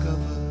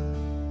discover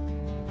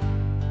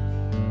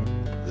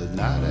that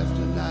night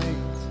after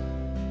night,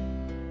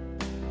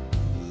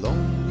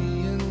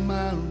 lonely in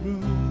my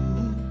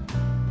room,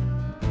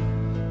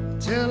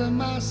 telling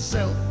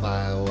myself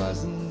I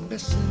wasn't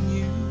missing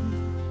you,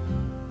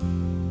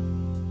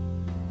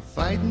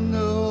 fighting to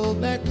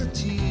hold back the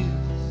tears,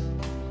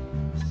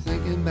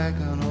 thinking back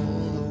on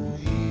all those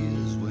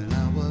years when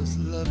I was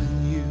loving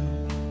you,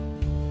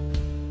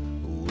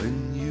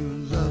 when you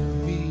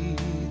loved me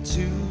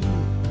too.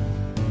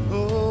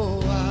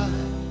 Oh,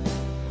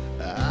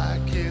 I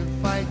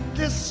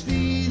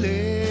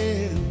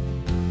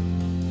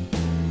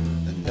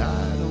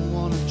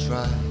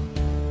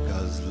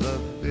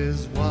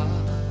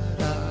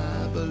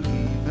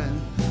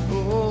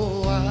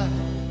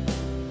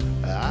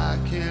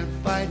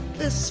can't fight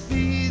this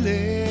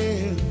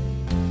feeling,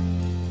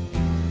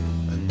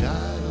 and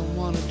I don't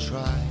wanna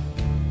try,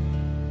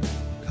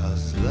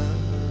 'cause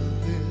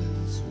love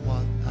is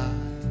what I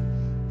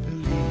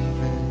believe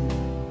in.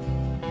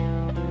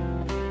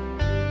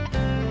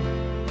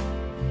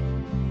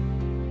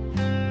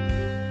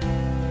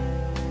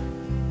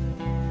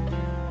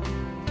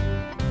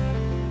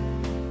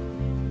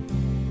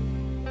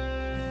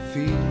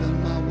 Feeling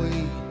my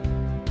way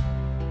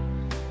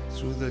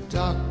through the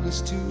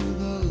darkness to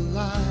the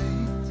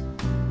light,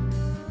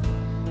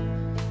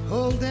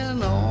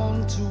 holding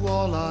on to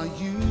all our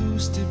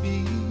used to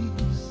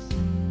be's,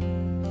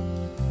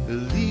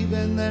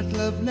 believing that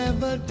love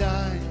never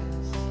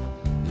dies.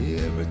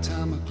 Every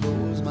time I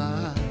close my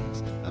eyes,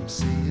 I'm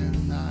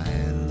saying I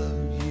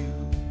love you,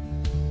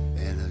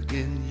 and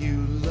again you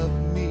love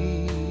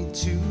me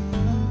too.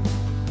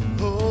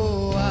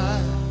 Oh,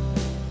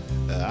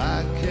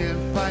 I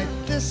can't fight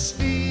this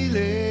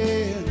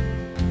feeling,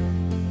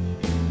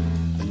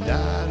 and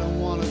I don't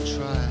wanna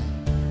try,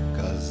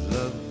 'cause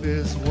love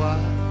is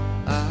what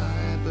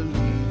I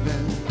believe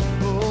in.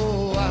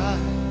 Oh,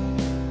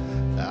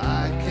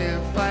 I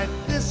can't fight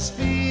this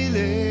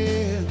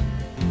feeling,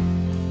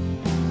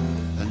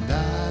 and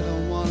I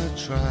don't wanna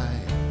try,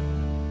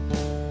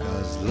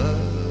 'cause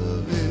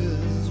love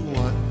is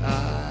what I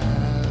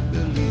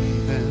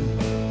believe in.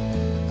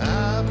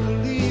 I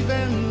believe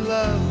in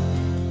love,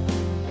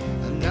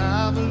 and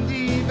I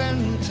believe in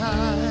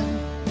time.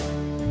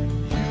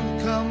 You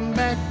come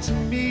back to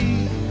me,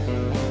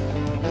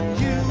 and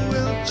you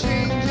will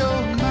change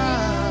your mind.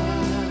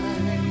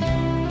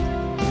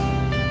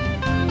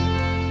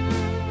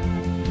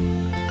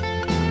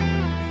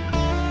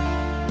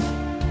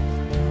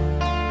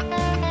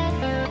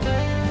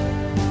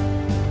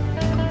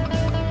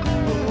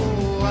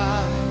 Oh,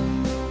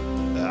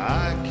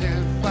 I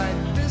can't fight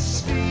this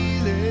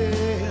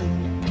feeling,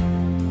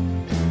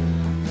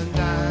 and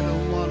I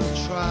don't wanna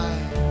try,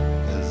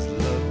 'cause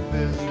love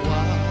is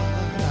what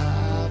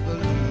I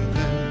believe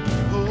in.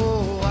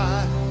 Oh,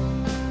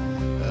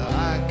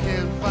 I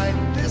can't fight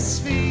this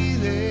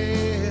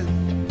feeling,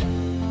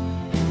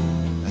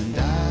 and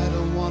I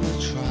don't wanna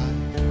try,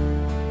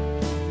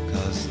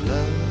 'cause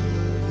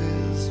love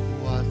is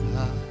what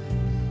I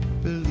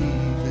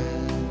believe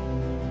in.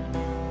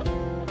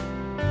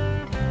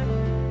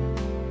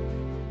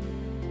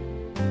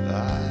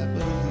 I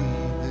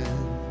believe in.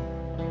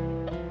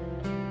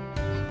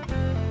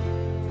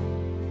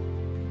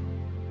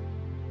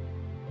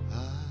 I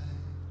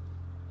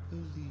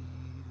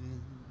believe in.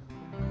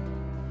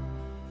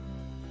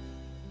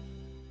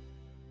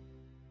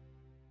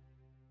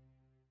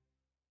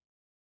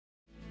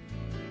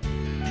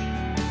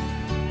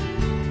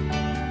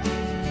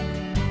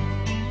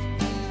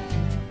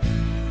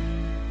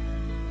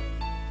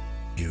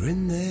 You're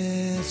in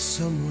there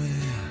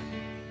somewhere,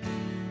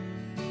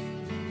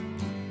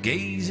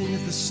 gazing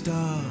at the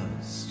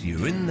stars.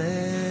 You're in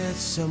there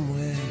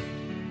somewhere,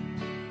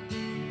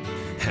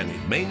 and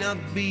it may not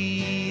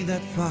be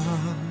that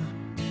far.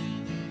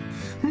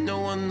 No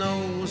one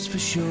knows for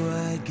sure,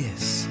 I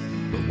guess,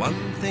 but one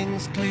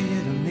thing's clear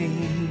to me: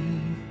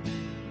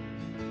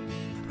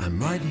 I'm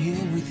right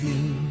here with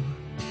you,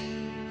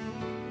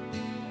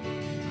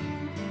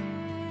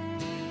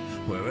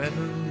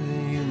 wherever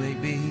you may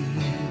be.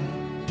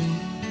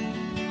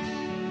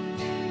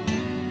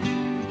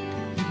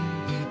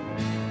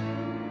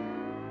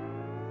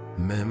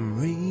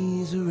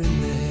 Memories are in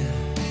there.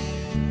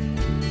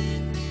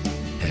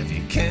 Have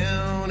you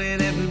counted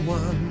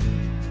everyone?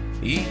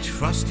 Each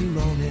frosty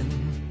morning,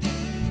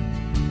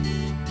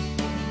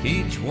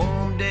 each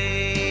warm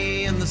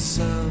day in the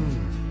sun,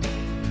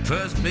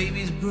 first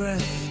baby's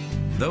breath,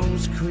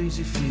 those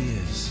crazy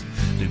fears,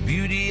 the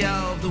beauty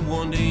of the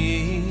wonder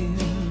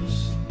years.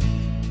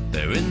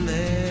 They're in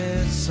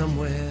there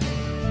somewhere,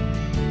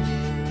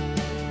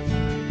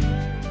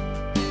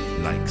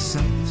 like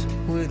salt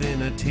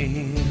within a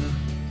tear.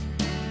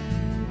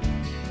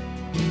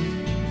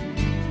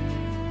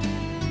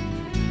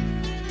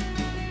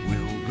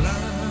 We'll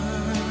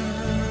glide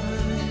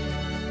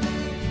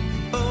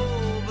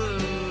over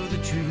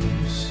the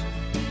trees,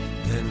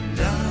 then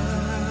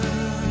dive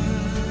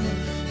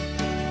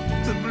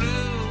the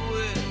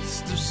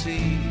bluest of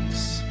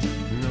seas.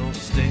 No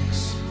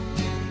sticks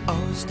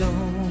or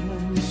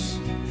stones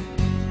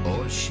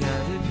or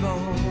shattered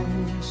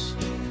bones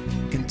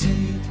can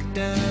take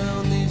down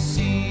this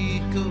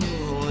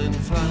eagle and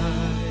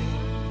fly.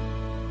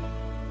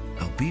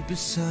 I'll be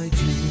beside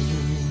you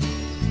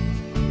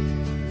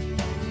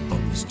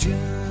on this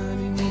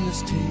journey we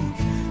must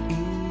take.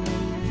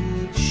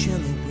 Each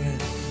shallow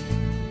breath,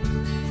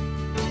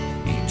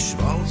 each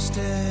small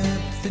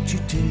step that you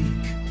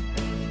take.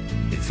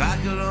 If I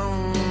could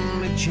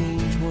only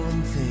change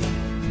one thing,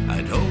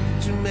 I'd hope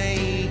to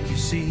make you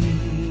see.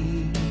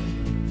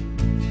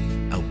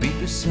 I'll be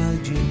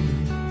beside you.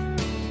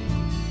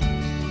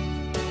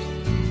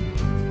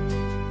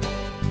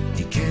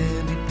 You can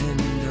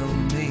depend on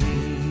me.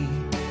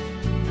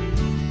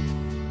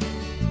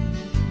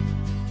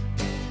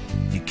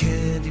 You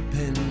can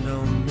depend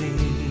on me.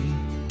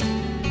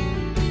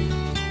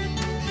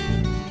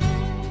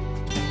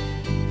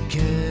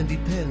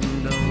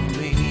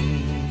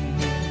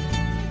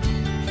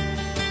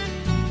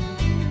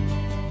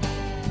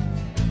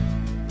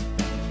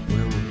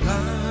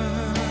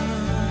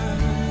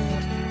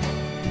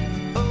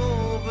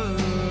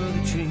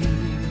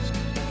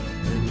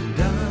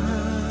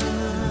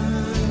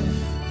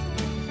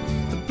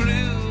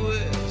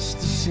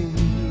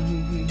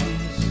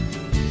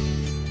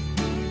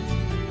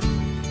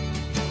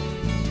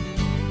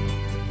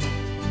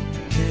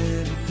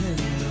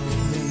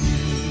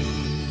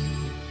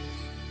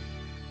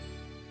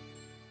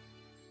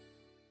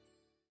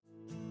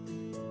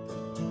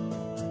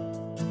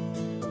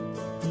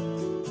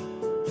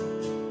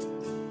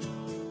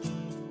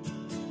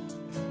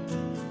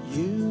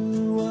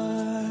 You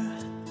are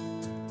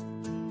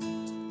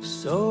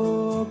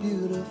so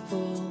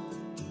beautiful.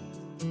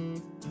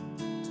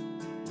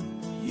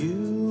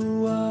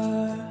 You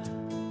are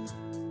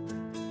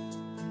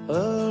a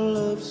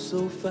love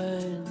so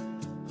fine,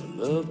 a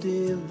love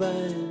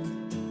divine.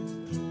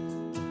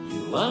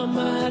 You are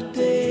my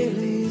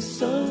daily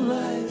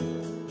sunlight.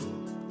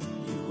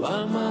 You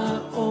are my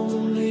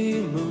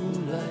only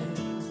moonlight.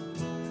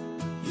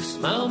 You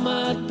smile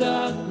my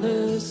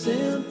darkness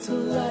into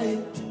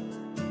light.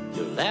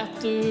 Your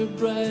laughter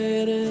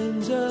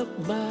brightens up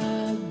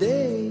my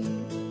day.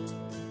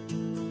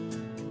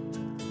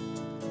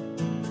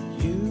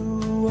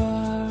 You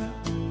are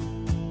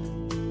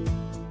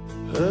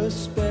a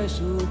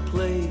special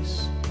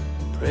place,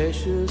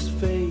 precious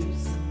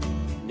faith.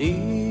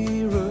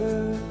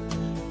 Nearer,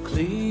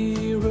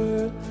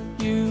 clearer,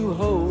 you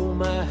hold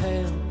my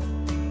hand.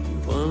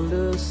 You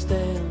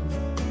understand.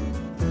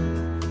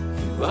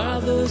 You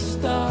are the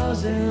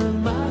stars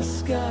in my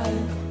sky.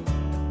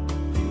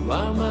 You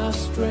are my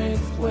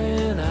strength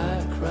when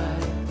I cry.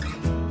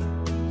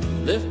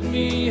 You lift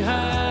me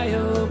high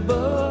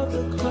above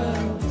the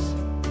clouds.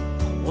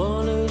 I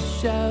wanna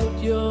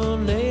shout your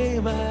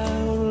name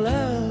out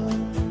loud.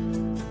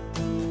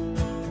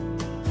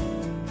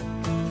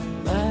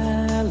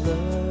 My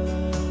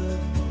love,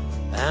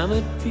 I'm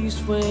at peace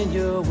when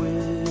you're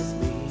with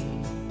me.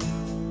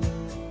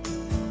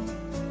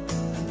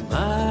 And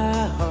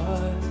my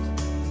heart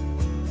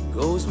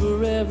goes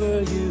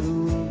wherever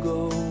you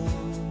go.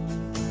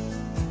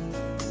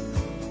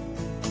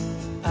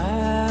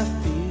 I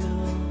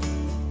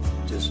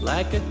feel just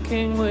like a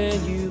king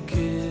when you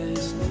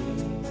kiss me.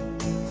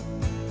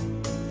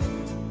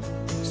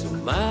 So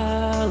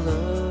my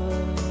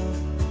love,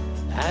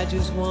 I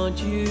just want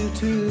you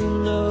to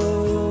know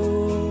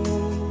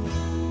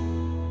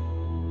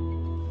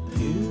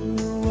you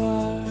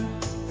are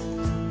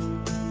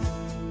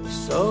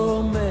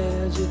so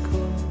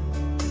magical,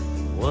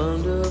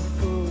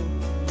 wonderful,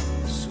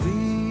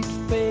 sweet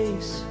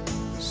face,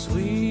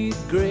 sweet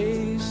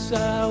grace.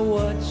 I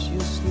watch you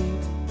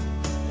sleep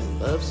in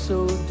love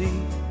so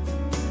deep.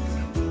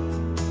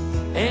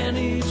 And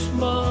each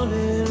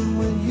morning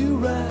when you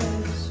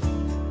rise,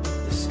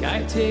 the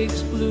sky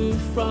takes blue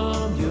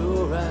from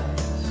your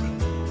eyes.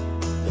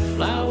 The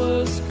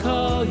flowers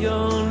call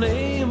your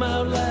name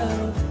out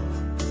loud.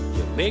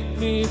 You make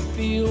me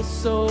feel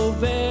so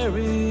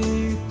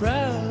very